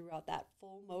muscle throughout that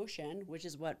full motion, which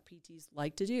is what PTs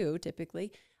like to do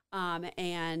typically,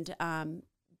 and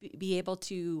be able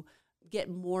to get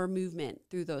more movement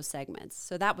through those segments.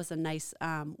 So that was a nice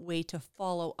way to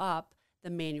follow up the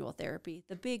manual therapy.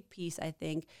 The big piece, I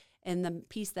think, and the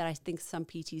piece that I think some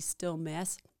PTs still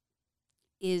miss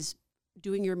is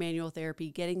doing your manual therapy,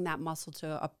 getting that muscle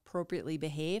to appropriately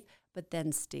behave, but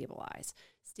then stabilize.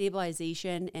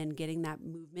 Stabilization and getting that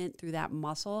movement through that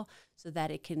muscle so that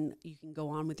you can go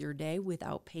on with your day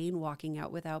without pain, walking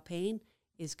out without pain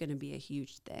is going to be a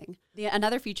huge thing.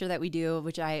 Another feature that we do,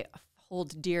 which I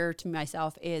hold dear to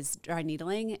myself, is dry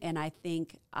needling. And I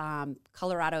think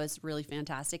Colorado is really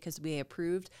fantastic because we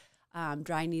approved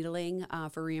dry needling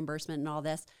for reimbursement and all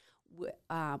this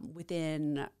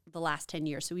within the last 10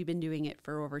 years. So we've been doing it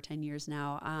for over 10 years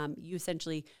now. You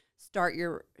essentially start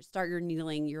your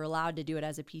needling. You're allowed to do it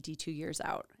as a PT 2 years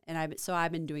out. And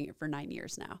I've been doing it for 9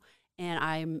 years now. And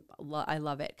I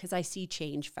love it because I see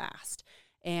change fast.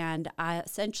 And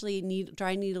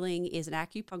dry needling is an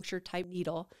acupuncture type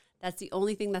needle. That's the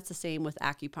only thing that's the same with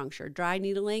acupuncture. Dry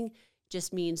needling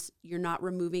just means you're not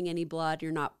removing any blood,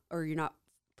 you're not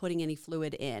putting any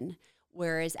fluid in.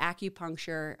 Whereas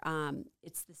acupuncture,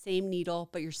 it's the same needle,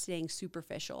 but you're staying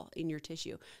superficial in your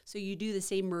tissue. So you do the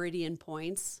same meridian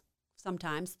points.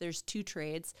 Sometimes there's 2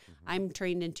 trades. Mm-hmm. I'm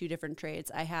trained in 2 different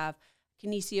trades. I have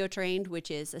kinesio trained,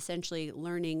 which is essentially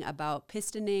learning about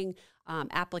pistoning,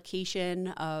 application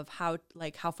of how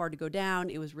far to go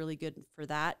down. It was really good for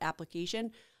that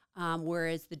application.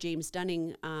 Whereas the James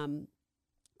Dunning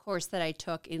course that I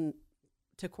took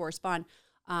to correspond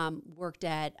worked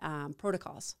at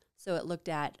protocols. So it looked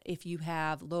at if you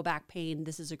have low back pain,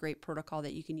 this is a great protocol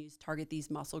that you can use, target these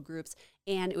muscle groups.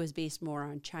 And it was based more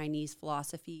on Chinese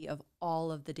philosophy of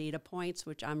all of the data points,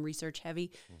 which I'm research heavy.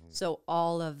 Mm-hmm. So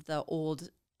all of the old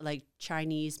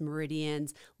Chinese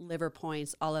meridians, liver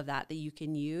points, all of that you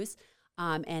can use.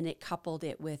 And it coupled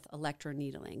it with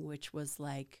electroneedling, which was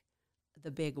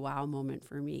the big wow moment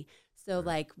for me. So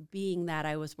being that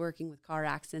I was working with car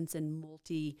accidents and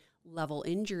multi-level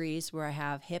injuries where I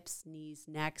have hips, knees,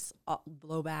 necks,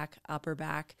 low back, upper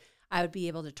back, I would be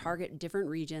able to target different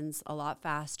regions a lot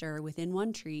faster within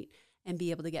one treat and be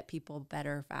able to get people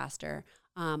better faster.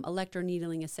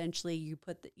 Electroneedling, essentially,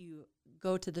 you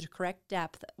go to the correct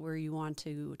depth where you want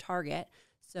to target.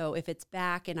 So if it's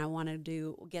back and I want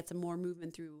to get some more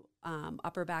movement through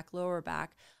upper back, lower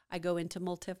back, I go into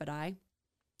multifidi,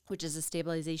 which is a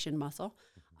stabilization muscle.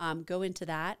 Go into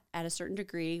that at a certain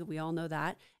degree. We all know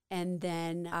that. And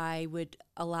then I would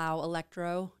allow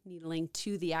electro needling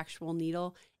to the actual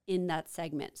needle in that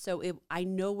segment. So I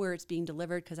know where it's being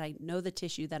delivered because I know the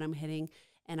tissue that I'm hitting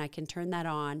and I can turn that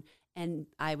on. And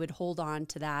I would hold on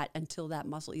to that until that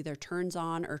muscle either turns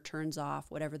on or turns off,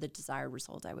 whatever the desired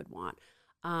result I would want.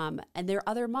 And there are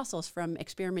other muscles from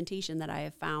experimentation that I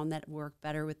have found that work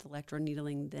better with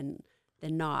electroneedling than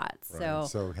not. Right.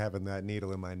 So having that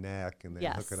needle in my neck and then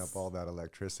yes. hooking up all that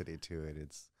electricity to it,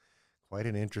 it's quite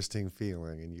an interesting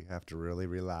feeling, and you have to really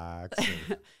relax.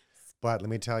 But let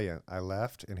me tell you, I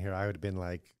left, and here I would have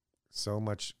been so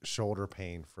much shoulder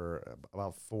pain for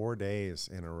about 4 days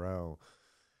in a row.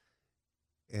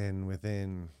 And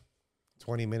within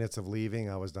 20 minutes of leaving,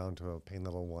 I was down to a pain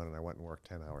level 1, and I went and worked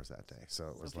 10 hours that day. So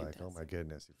it was fantastic. Oh my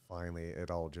goodness, finally it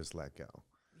all just let go.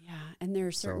 Yeah, and there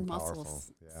are certain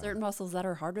muscles that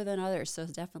are harder than others. So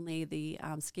definitely the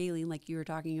scalene, like you were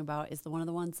talking about, is one of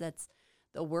the ones that's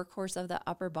the workhorse of the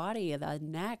upper body, the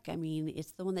neck. I mean,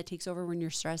 it's the one that takes over when you're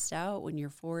stressed out, when you're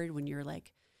forward, when you're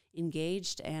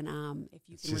engaged. And if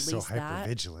you can release that.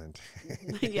 It's just so hypervigilant.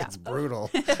 Yeah. It's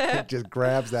brutal. It just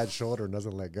grabs that shoulder and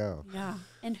doesn't let go. Yeah.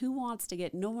 And no one wants to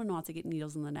get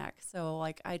needles in the neck. So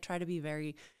I try to be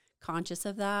very conscious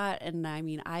of that. And I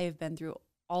mean, I have been through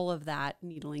all of that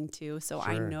needling too. So sure.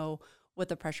 I know what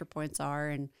the pressure points are.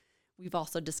 And we've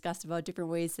also discussed about different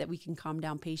ways that we can calm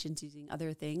down patients using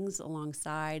other things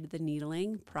alongside the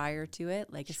needling prior to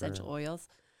it, like sure. essential oils,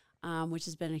 which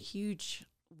has been a huge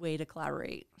way to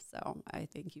collaborate. So I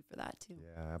thank you for that too.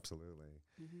 Yeah, absolutely.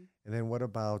 Mm-hmm. And then what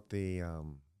about the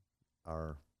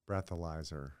our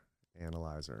breathalyzer?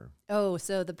 analyzer? Oh,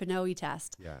 so the PNOE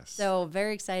test. Yes. So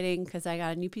very exciting because I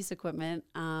got a new piece of equipment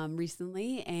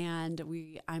recently, and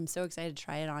I'm so excited to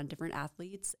try it on different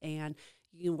athletes. And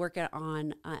you can work it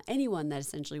on anyone that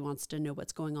essentially wants to know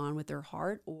what's going on with their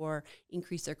heart or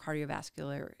increase their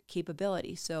cardiovascular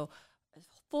capability. So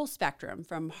full spectrum,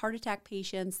 from heart attack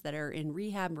patients that are in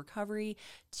rehab and recovery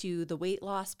to the weight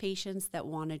loss patients that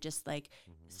want to just like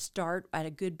start at a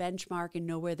good benchmark and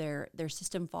know where their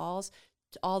system falls,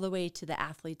 all the way to the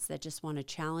athletes that just want to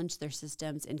challenge their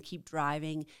systems and keep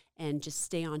driving and just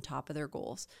stay on top of their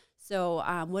goals. So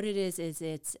what it is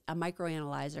it's a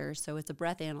microanalyzer. So it's a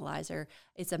breath analyzer.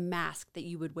 It's a mask that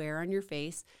you would wear on your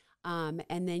face. And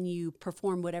then you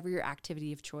perform whatever your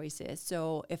activity of choice is.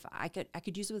 So if I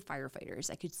could use it with firefighters.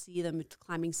 I could see them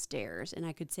climbing stairs, and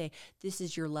I could say, this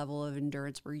is your level of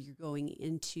endurance where you're going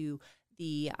into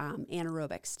the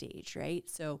anaerobic stage, right?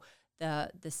 So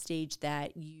the stage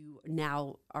that you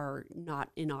now are not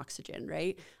in oxygen,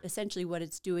 right? Essentially what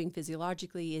it's doing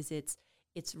physiologically is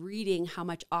it's reading how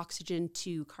much oxygen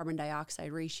to carbon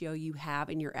dioxide ratio you have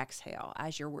in your exhale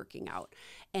as you're working out.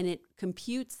 And it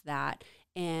computes that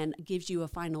and gives you a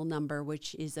final number,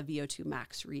 which is a VO2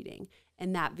 max reading.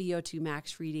 And that VO2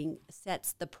 max reading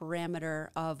sets the parameter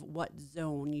of what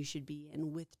zone you should be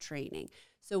in with training.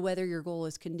 So whether your goal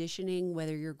is conditioning,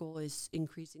 whether your goal is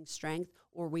increasing strength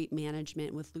or weight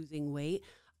management with losing weight,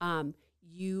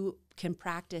 you can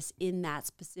practice in that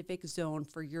specific zone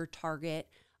for your target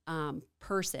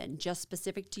person, just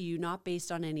specific to you, not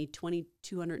based on any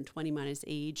 220 minus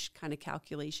age kind of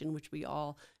calculation, which we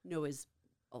all know is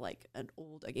like an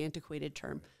old, like antiquated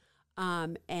term,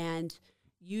 and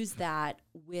use that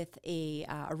with a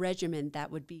regimen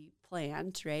that would be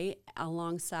planned, right,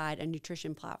 alongside a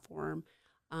nutrition platform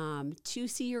to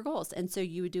see your goals. And so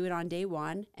you would do it on day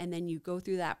one, and then you go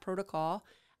through that protocol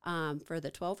for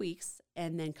the 12 weeks,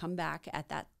 and then come back at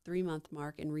that 3-month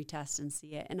mark and retest and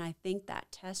see it. And I think that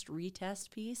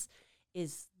retest piece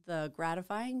is the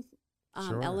gratifying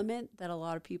element that a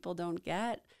lot of people don't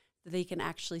get. They can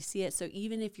actually see it. So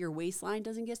even if your waistline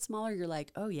doesn't get smaller, you're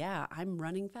like, oh yeah, I'm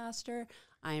running faster.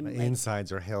 My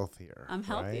insides are healthier. I'm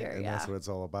healthier, right? And yeah. that's what it's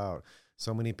all about.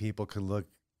 So many people could look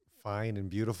fine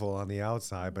and beautiful on the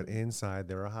outside, but inside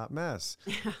they're a hot mess.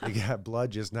 You got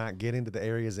blood just not getting to the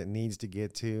areas it needs to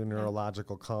get to,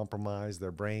 neurological compromise.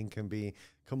 Their brain can be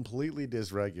completely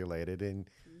dysregulated,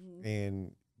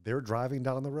 and they're driving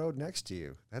down the road next to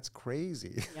you. That's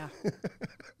crazy. Yeah.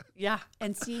 Yeah.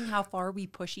 And seeing how far we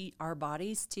push our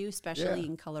bodies too, especially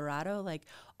in Colorado, like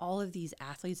all of these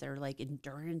athletes that are like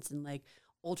endurance and like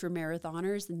ultra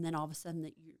marathoners. And then all of a sudden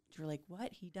that you're like,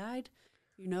 what? He died?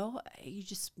 You know,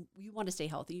 you want to stay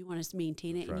healthy. You want to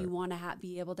maintain it. That's and right. You want to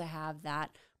be able to have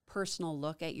that personal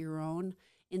look at your own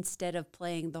instead of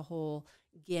playing the whole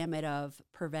gamut of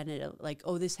preventative, like,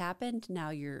 oh, this happened.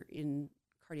 Now you're in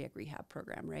cardiac rehab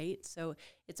program, right? So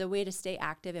it's a way to stay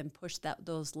active and push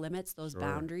those limits, those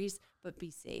boundaries, but be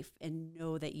safe and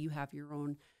know that you have your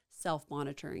own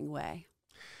self-monitoring way.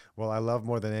 Well, I love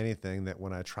more than anything that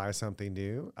when I try something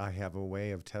new, I have a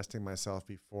way of testing myself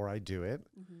before I do it.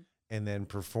 And then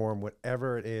perform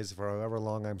whatever it is for however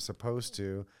long I'm supposed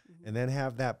to, and then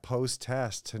have that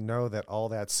post-test to know that all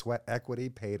that sweat equity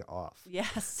paid off.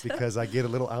 Yes. Because I get a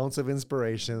little ounce of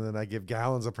inspiration, and I give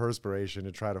gallons of perspiration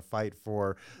to try to fight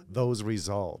for those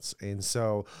results. And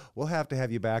so we'll have to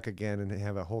have you back again and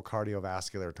have a whole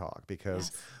cardiovascular talk,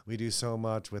 because we do so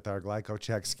much with our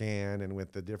glycocheck scan and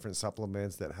with the different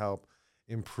supplements that help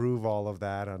improve all of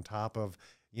that, on top of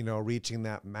reaching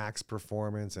that max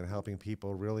performance and helping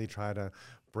people really try to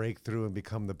break through and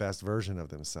become the best version of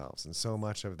themselves. And so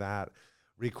much of that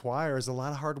requires a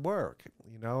lot of hard work,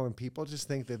 and people just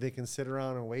think that they can sit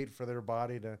around and wait for their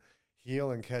body to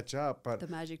heal and catch up. But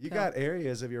you got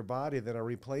areas of your body that are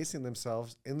replacing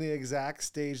themselves in the exact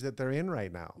stage that they're in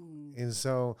right now. And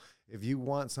so if you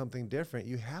want something different,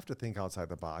 you have to think outside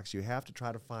the box. You have to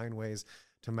try to find ways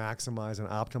to maximize and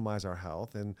optimize our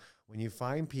health. And when you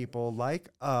find people like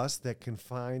us that can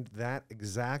find that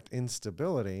exact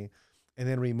instability and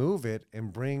then remove it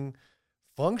and bring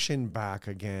function back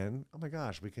again, oh my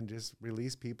gosh, we can just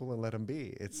release people and let them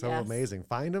be. It's so amazing.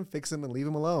 Find them, fix them, and leave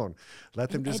them alone. Let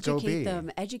them just go be.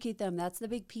 Educate them. That's the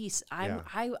big piece.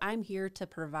 I'm here to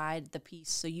provide the piece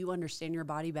so you understand your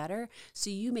body better, so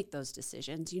you make those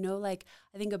decisions.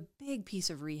 I think a big piece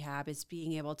of rehab is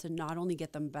being able to not only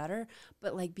get them better,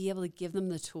 but like be able to give them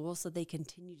the tools so they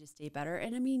continue to stay better.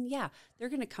 And I mean, they're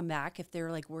going to come back if they're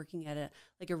like working at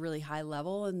a really high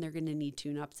level, and they're going to need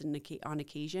tune-ups on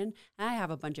occasion. And I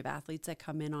have a bunch of athletes that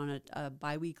come in on a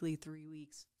bi-weekly, 3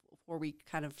 weeks, 4-week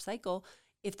kind of cycle.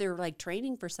 if they're like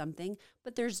training for something,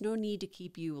 but there's no need to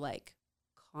keep you like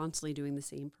constantly doing the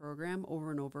same program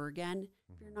over and over again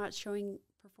if you're not showing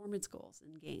performance goals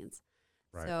and gains.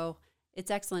 Right. So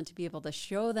it's excellent to be able to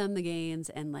show them the gains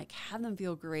and like have them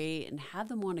feel great and have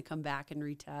them want to come back and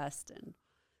retest and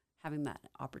having that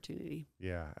opportunity.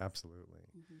 Yeah, absolutely.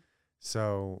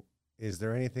 So is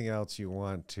there anything else you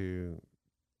want to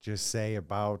just say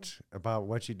about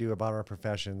what you do, about our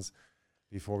professions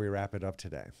before we wrap it up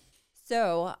today?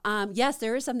 So, yes,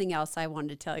 there is something else I wanted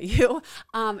to tell you.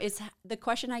 It's the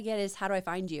question I get is, how do I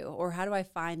find you? Or how do I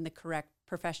find the correct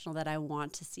professional that I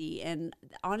want to see? And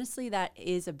honestly, that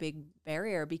is a big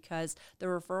barrier because the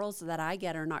referrals that I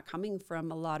get are not coming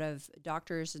from a lot of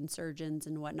doctors and surgeons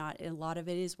and whatnot. And a lot of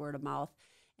it is word of mouth.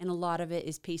 And a lot of it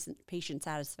is patient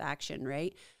satisfaction,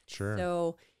 right? Sure.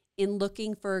 So in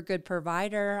looking for a good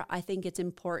provider, I think it's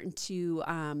important to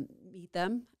meet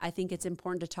them. I think it's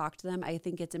important to talk to them. I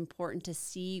think it's important to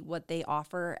see what they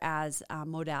offer as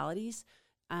modalities.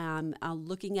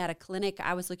 Looking at a clinic,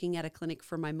 I was looking at a clinic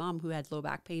for my mom who had low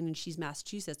back pain, and she's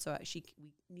Massachusetts, so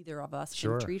neither of us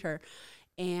Sure. can treat her.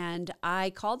 And I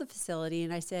called the facility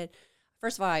and I said,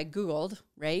 first of all, I Googled,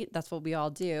 right? That's what we all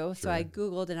do. Sure. So I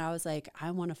Googled and I was like, I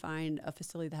want to find a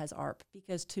facility that has ARP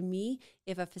because to me,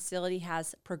 if a facility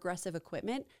has progressive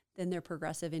equipment, then they're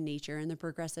progressive in nature and they're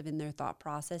progressive in their thought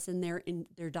process and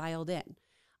they're dialed in.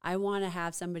 I want to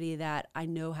have somebody that I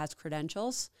know has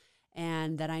credentials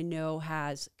and that I know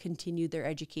has continued their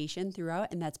education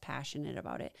throughout and that's passionate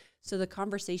about it. So the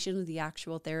conversation with the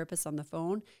actual therapist on the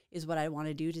phone is what I want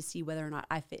to do to see whether or not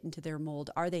I fit into their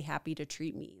mold. Are they happy to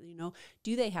treat me? You know,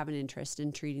 do they have an interest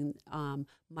in treating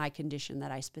my condition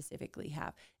that I specifically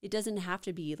have? It doesn't have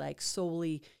to be like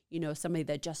solely, you know, somebody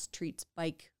that just treats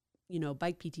bike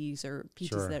PTs or PTs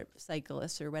Sure. that are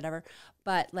cyclists or whatever.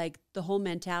 But like the whole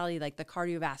mentality, like the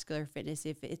cardiovascular fitness,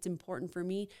 if it's important for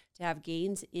me to have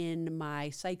gains in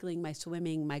my cycling, my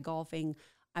swimming, my golfing,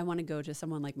 I want to go to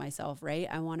someone like myself, right?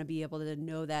 I want to be able to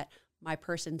know that my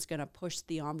person's going to push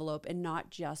the envelope and not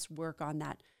just work on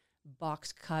that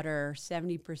box cutter,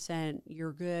 70%,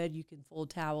 you're good, you can fold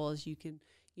towels, you can,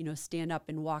 you know, stand up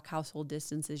and walk household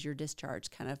distances, your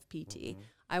discharge kind of PT.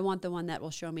 I want the one that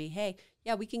will show me, hey,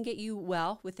 yeah, we can get you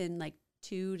well within like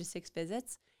 2 to 6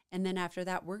 visits. And then after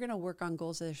that, we're going to work on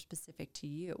goals that are specific to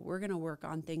you. We're going to work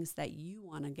on things that you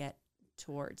want to get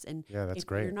towards. And Yeah, that's if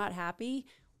great. you're not happy,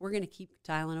 we're going to keep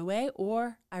dialing away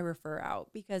or I refer out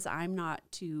because I'm not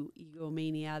too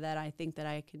egomania that I think that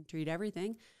I can treat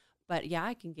everything. But yeah,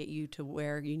 I can get you to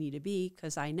where you need to be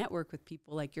because I network with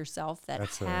people like yourself that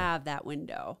have that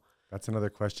window. That's another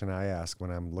question I ask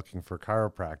when I'm looking for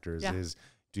chiropractors is,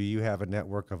 do you have a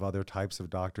network of other types of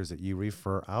doctors that you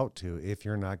refer out to if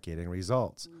you're not getting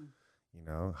results? You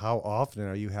know, how often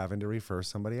are you having to refer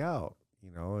somebody out?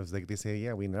 You know, if they say,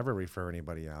 yeah, we never refer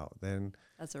anybody out, then,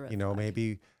 that's a red you know, flag.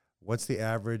 maybe what's the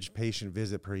average patient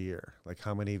visit per year? Like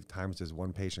how many times does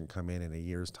one patient come in a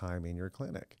year's time in your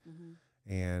clinic?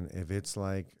 And if it's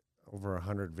like over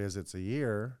 100 visits a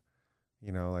year,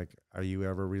 you know, like, are you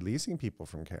ever releasing people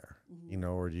from care? You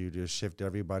know, or do you just shift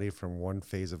everybody from one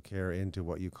phase of care into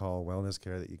what you call wellness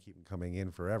care that you keep them coming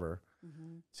in forever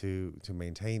to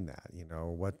maintain that? You know,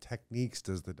 what techniques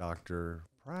does the doctor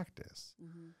practice?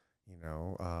 You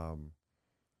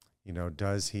know,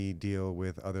 does he deal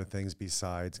with other things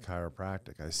besides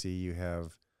chiropractic? I see you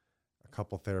have a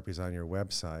couple therapies on your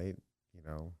website. You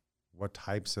know,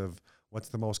 what's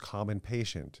the most common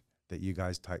patient that you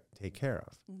guys take care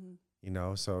of? You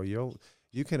know, so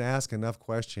you can ask enough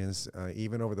questions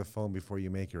even over the phone before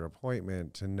you make your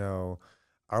appointment to know,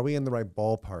 are we in the right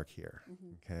ballpark here?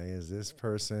 Okay, is this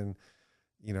person,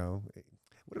 you know,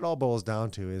 what it all boils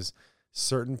down to is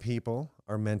certain people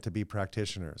are meant to be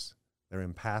practitioners. They're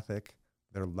empathic,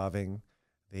 they're loving,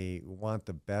 they want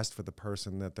the best for the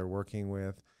person that they're working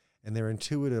with, and they're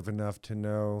intuitive enough to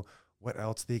know what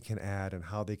else they can add and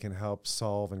how they can help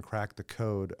solve and crack the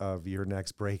code of your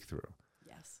next breakthrough.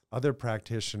 Yes. Other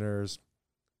practitioners,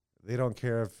 they don't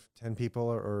care if 10 people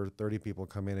or 30 people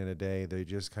come in a day. They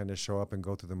just kind of show up and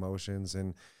go through the motions,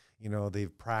 and, you know,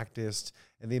 they've practiced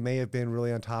and they may have been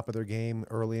really on top of their game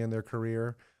early in their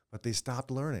career, but they stopped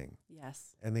learning.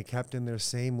 Yes. And they kept in their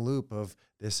same loop of,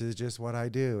 this is just what I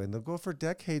do. And they'll go for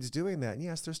decades doing that. And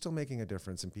yes, they're still making a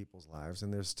difference in people's lives,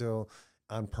 and they're still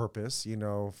on purpose, you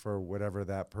know, for whatever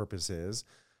that purpose is.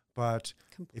 But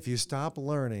if you stop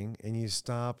learning and you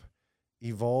stop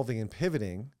evolving and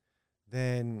pivoting,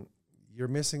 then you're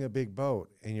missing a big boat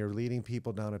and you're leading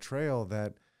people down a trail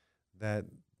that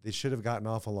they should have gotten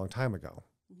off a long time ago,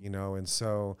 you know? And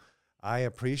so I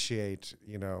appreciate,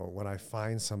 when I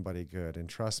find somebody good. And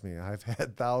trust me, I've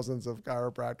had thousands of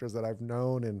chiropractors that I've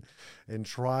known and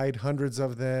tried hundreds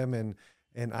of them.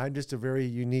 And I'm just a very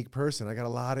unique person. I got a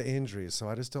lot of injuries, so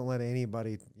I just don't let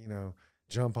anybody,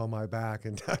 jump on my back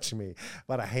and touch me.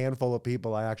 But a handful of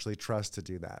people I actually trust to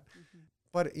do that. Mm-hmm.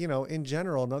 But, in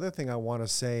general, another thing I want to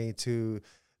say to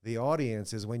the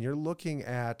audience is when you're looking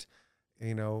at,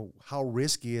 how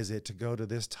risky is it to go to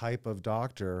this type of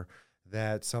doctor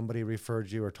that somebody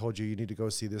referred you or told you need to go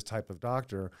see this type of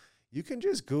doctor, you can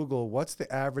just Google what's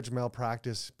the average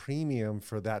malpractice premium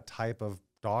for that type of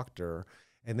doctor,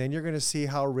 and then you're going to see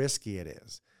how risky it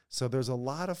is. So there's a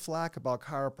lot of flack about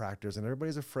chiropractors, and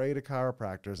everybody's afraid of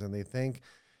chiropractors, and they think,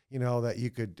 that you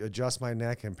could adjust my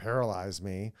neck and paralyze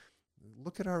me.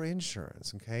 Look at our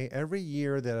insurance, okay? Every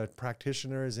year that a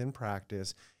practitioner is in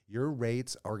practice, your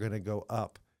rates are going to go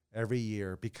up every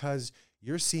year because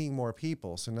you're seeing more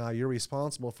people. So now you're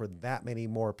responsible for that many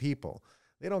more people.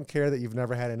 They don't care that you've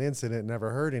never had an incident, never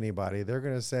hurt anybody. They're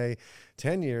going to say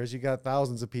 10 years, you got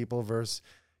thousands of people versus,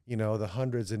 the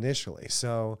hundreds initially.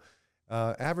 So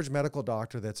average medical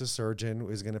doctor that's a surgeon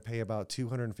is going to pay about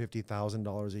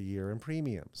 $250,000 a year in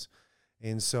premiums.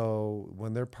 And so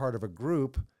when they're part of a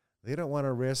group, they don't want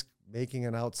to risk making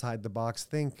an outside the box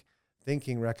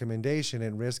thinking recommendation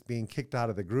and risk being kicked out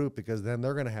of the group, because then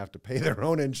they're going to have to pay their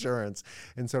own insurance.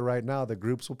 And so right now the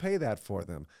groups will pay that for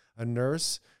them. A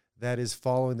nurse that is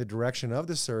following the direction of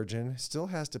the surgeon still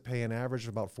has to pay an average of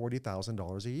about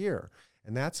 $40,000 a year.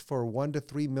 And that's for $1 to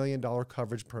 $3 million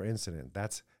coverage per incident.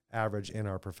 That's average in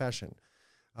our profession.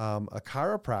 A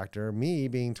chiropractor, me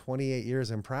being 28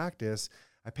 years in practice,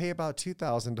 I pay about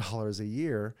 $2,000 a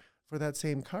year for that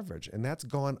same coverage. And that's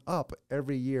gone up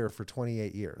every year for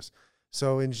 28 years.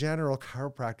 So in general,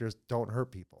 chiropractors don't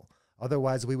hurt people.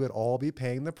 Otherwise, we would all be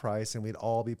paying the price and we'd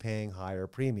all be paying higher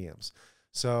premiums.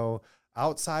 So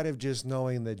outside of just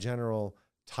knowing the general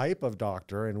type of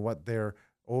doctor and what their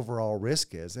overall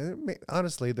risk is, and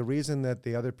honestly, the reason that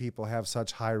the other people have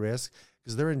such high risk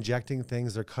is they're injecting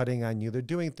things, they're cutting on you, they're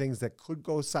doing things that could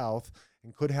go south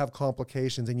and could have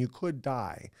complications and you could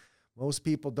die. Most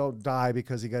people don't die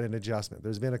because you got an adjustment.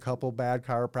 There's been a couple bad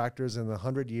chiropractors in the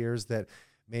 100 years that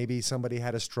maybe somebody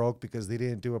had a stroke because they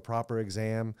didn't do a proper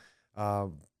exam.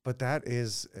 But that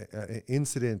is an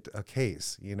incident, a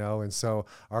case, and so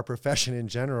our profession in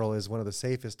general is one of the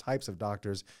safest types of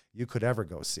doctors you could ever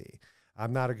go see.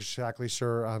 I'm not exactly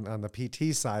sure on the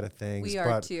PT side of things. We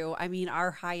are too. I mean,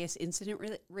 our highest incident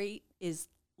rate is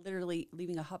literally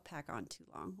leaving a hub pack on too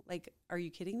long. Like, are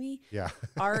you kidding me? Yeah.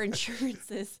 Our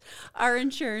insurance is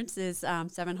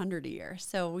 $700 a year.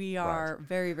 So we are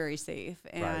very, very safe.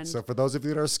 And right. So for those of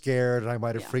you that are scared, and I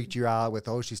might have freaked you out with,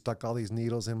 she stuck all these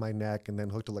needles in my neck and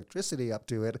then hooked electricity up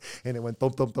to it and it went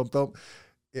thump, thump, thump, thump.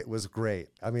 It was great.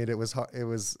 I mean, it was, I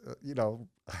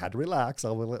had to relax.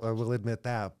 I will admit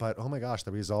that. But oh my gosh,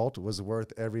 the result was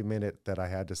worth every minute that I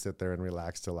had to sit there and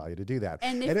relax to allow you to do that.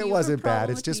 And it wasn't bad.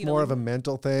 It's just more of a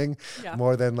mental thing,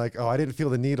 more than like, I didn't feel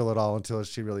the needle at all until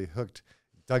she really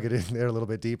dug it in there a little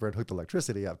bit deeper and hooked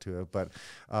electricity up to it. But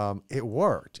it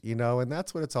worked, and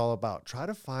that's what it's all about. Try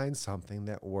to find something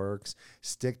that works,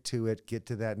 stick to it, get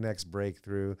to that next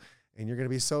breakthrough. And you're going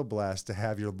to be so blessed to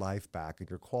have your life back and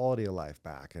your quality of life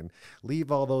back, and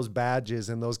leave all those badges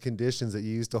and those conditions that you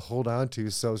used to hold on to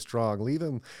so strong. Leave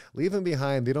them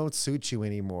behind. They don't suit you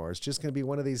anymore. It's just going to be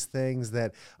one of these things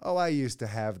that, I used to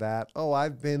have that.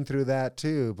 I've been through that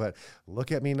too. But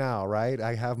look at me now, right?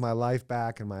 I have my life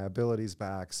back and my abilities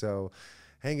back. So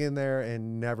hang in there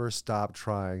and never stop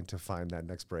trying to find that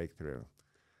next breakthrough.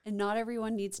 And not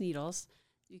everyone needs needles.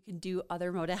 You can do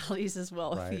other modalities as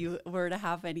well. Right. If you were to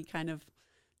have any kind of,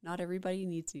 not everybody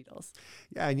needs needles.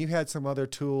 Yeah, and you had some other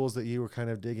tools that you were kind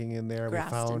of digging in there.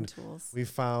 Tools. We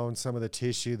found some of the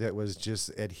tissue that was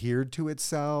just adhered to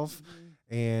itself,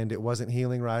 and it wasn't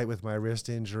healing right with my wrist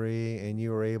injury, and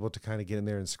you were able to kind of get in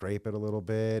there and scrape it a little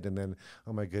bit, and then,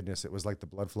 oh my goodness, it was like the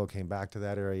blood flow came back to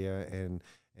that area,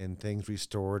 and things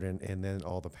restored, and then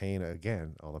all the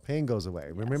pain goes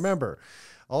away. Yes. Remember,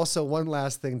 also one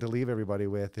last thing to leave everybody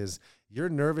with is your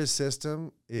nervous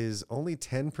system is only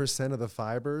 10% of the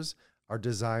fibers are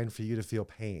designed for you to feel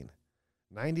pain.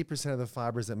 90% of the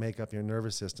fibers that make up your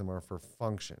nervous system are for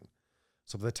function.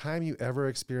 So by the time you ever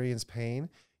experience pain,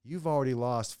 you've already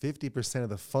lost 50% of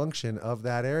the function of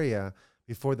that area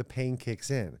before the pain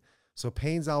kicks in. So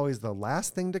pain's always the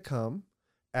last thing to come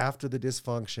after the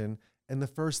dysfunction and the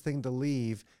first thing to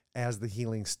leave as the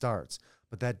healing starts.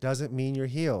 But that doesn't mean you're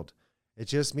healed. It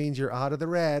just means you're out of the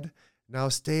red. Now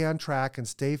stay on track and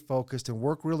stay focused and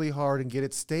work really hard and get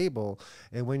it stable.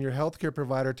 And when your healthcare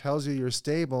provider tells you you're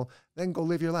stable, then go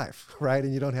live your life, right?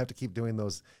 And you don't have to keep doing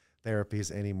those therapies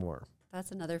anymore.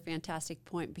 That's another fantastic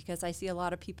point, because I see a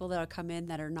lot of people that'll come in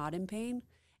that are not in pain,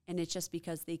 and it's just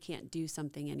because they can't do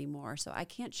something anymore. So I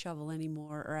can't shovel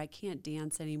anymore, or I can't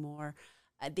dance anymore.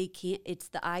 They can't, it's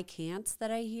the I can'ts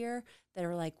that I hear that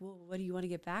are like, well, what do you want to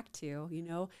get back to? You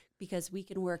know, because we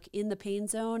can work in the pain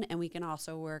zone and we can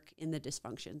also work in the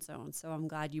dysfunction zone. So I'm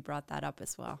glad you brought that up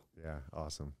as well. Yeah,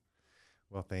 awesome.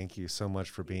 Well, thank you so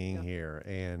much for being here.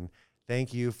 And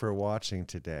thank you for watching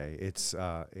today. It's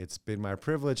been my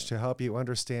privilege to help you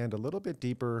understand a little bit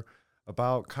deeper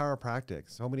about chiropractic.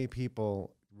 So many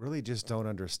people really just don't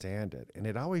understand it. And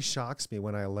it always shocks me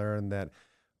when I learn that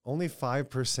only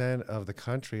 5% of the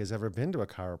country has ever been to a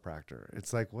chiropractor.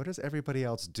 It's like, what does everybody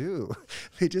else do?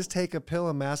 They just take a pill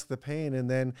and mask the pain, and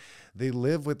then they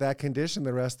live with that condition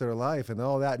the rest of their life. And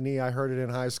oh, that knee, I hurt it in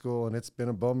high school, and it's been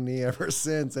a bum knee ever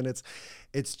since. And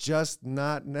it's just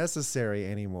not necessary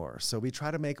anymore. So we try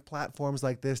to make platforms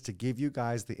like this to give you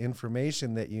guys the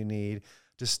information that you need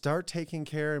to start taking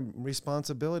care and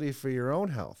responsibility for your own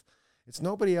health. It's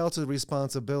nobody else's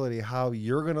responsibility how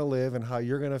you're going to live and how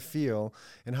you're going to feel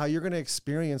and how you're going to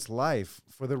experience life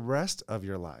for the rest of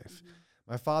your life. Mm-hmm.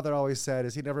 My father always said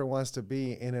is he never wants to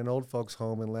be in an old folks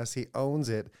home unless he owns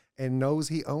it and knows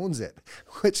he owns it,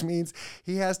 which means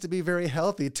he has to be very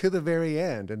healthy to the very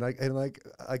end. And like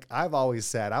I've always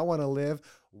said, I want to live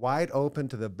wide open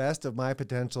to the best of my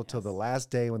potential till the last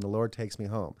day when the Lord takes me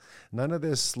home. None of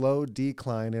this slow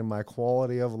decline in my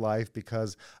quality of life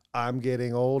because I'm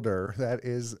getting older. That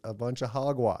is a bunch of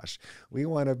hogwash. We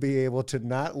want to be able to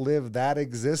not live that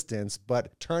existence,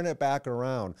 but turn it back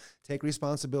around. Take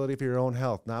responsibility for your own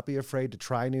health. Not be afraid to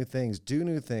try new things, do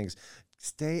new things.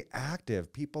 Stay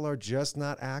active. People are just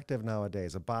not active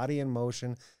nowadays. A body in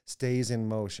motion stays in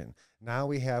motion. Now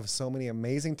we have so many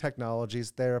amazing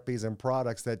technologies, therapies, and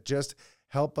products that just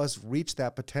help us reach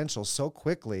that potential so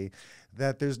quickly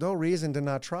that there's no reason to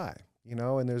not try, you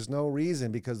know, and there's no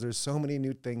reason because there's so many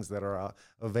new things that are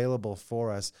available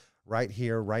for us right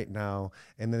here, right now.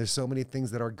 And there's so many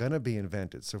things that are going to be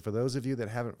invented. So for those of you that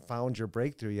haven't found your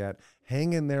breakthrough yet,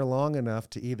 hang in there long enough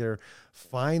to either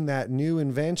find that new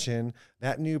invention,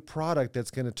 that new product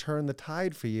that's going to turn the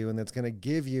tide for you and that's going to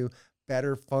give you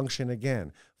better function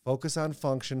again. Focus on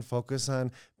function, focus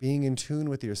on being in tune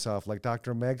with yourself. Like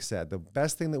Dr. Meg said, the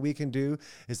best thing that we can do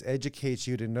is educate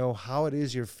you to know how it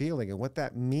is you're feeling and what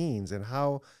that means and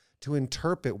how to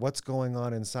interpret what's going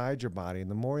on inside your body.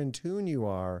 And the more in tune you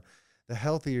are, the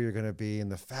healthier you're going to be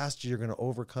and the faster you're going to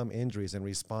overcome injuries and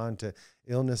respond to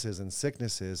illnesses and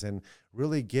sicknesses and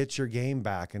really get your game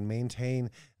back and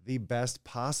maintain the best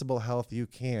possible health you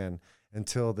can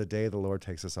until the day the Lord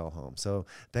takes us all home. So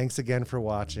thanks again for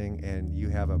watching, and you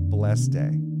have a blessed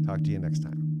day. Talk to you next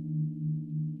time.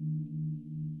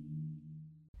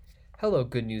 Hello,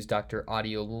 Good News Doctor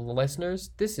audio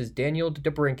listeners. This is Daniel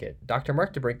DeBrinket, Dr.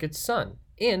 Mark DeBrinket's son,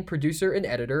 and producer and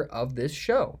editor of this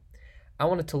show. I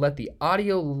wanted to let the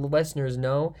audio listeners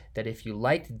know that if you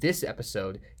liked this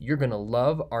episode, you're going to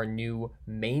love our new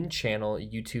main channel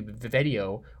YouTube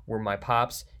video where my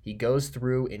pops, he goes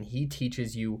through and he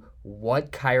teaches you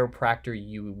what chiropractor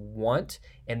you want,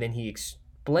 and then he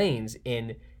explains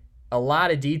in a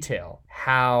lot of detail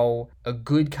how a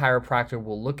good chiropractor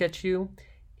will look at you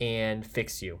and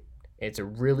fix you. It's a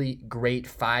really great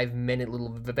 5-minute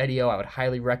little video. I would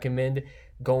highly recommend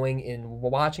going and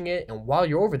watching it. And while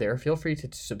you're over there, feel free to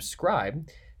subscribe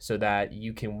so that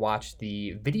you can watch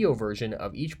the video version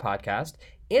of each podcast.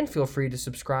 And feel free to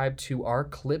subscribe to our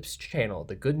Clips channel.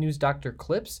 The Good News Doctor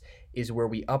Clips is where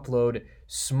we upload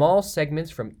small segments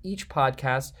from each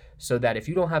podcast so that if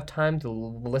you don't have time to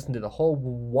listen to the whole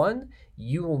one,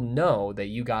 you will know that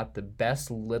you got the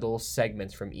best little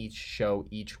segments from each show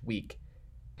each week.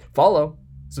 Follow,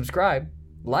 subscribe,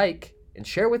 like, and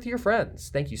share with your friends.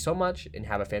 Thank you so much and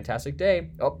have a fantastic day.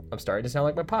 Oh, I'm starting to sound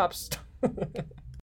like my pops.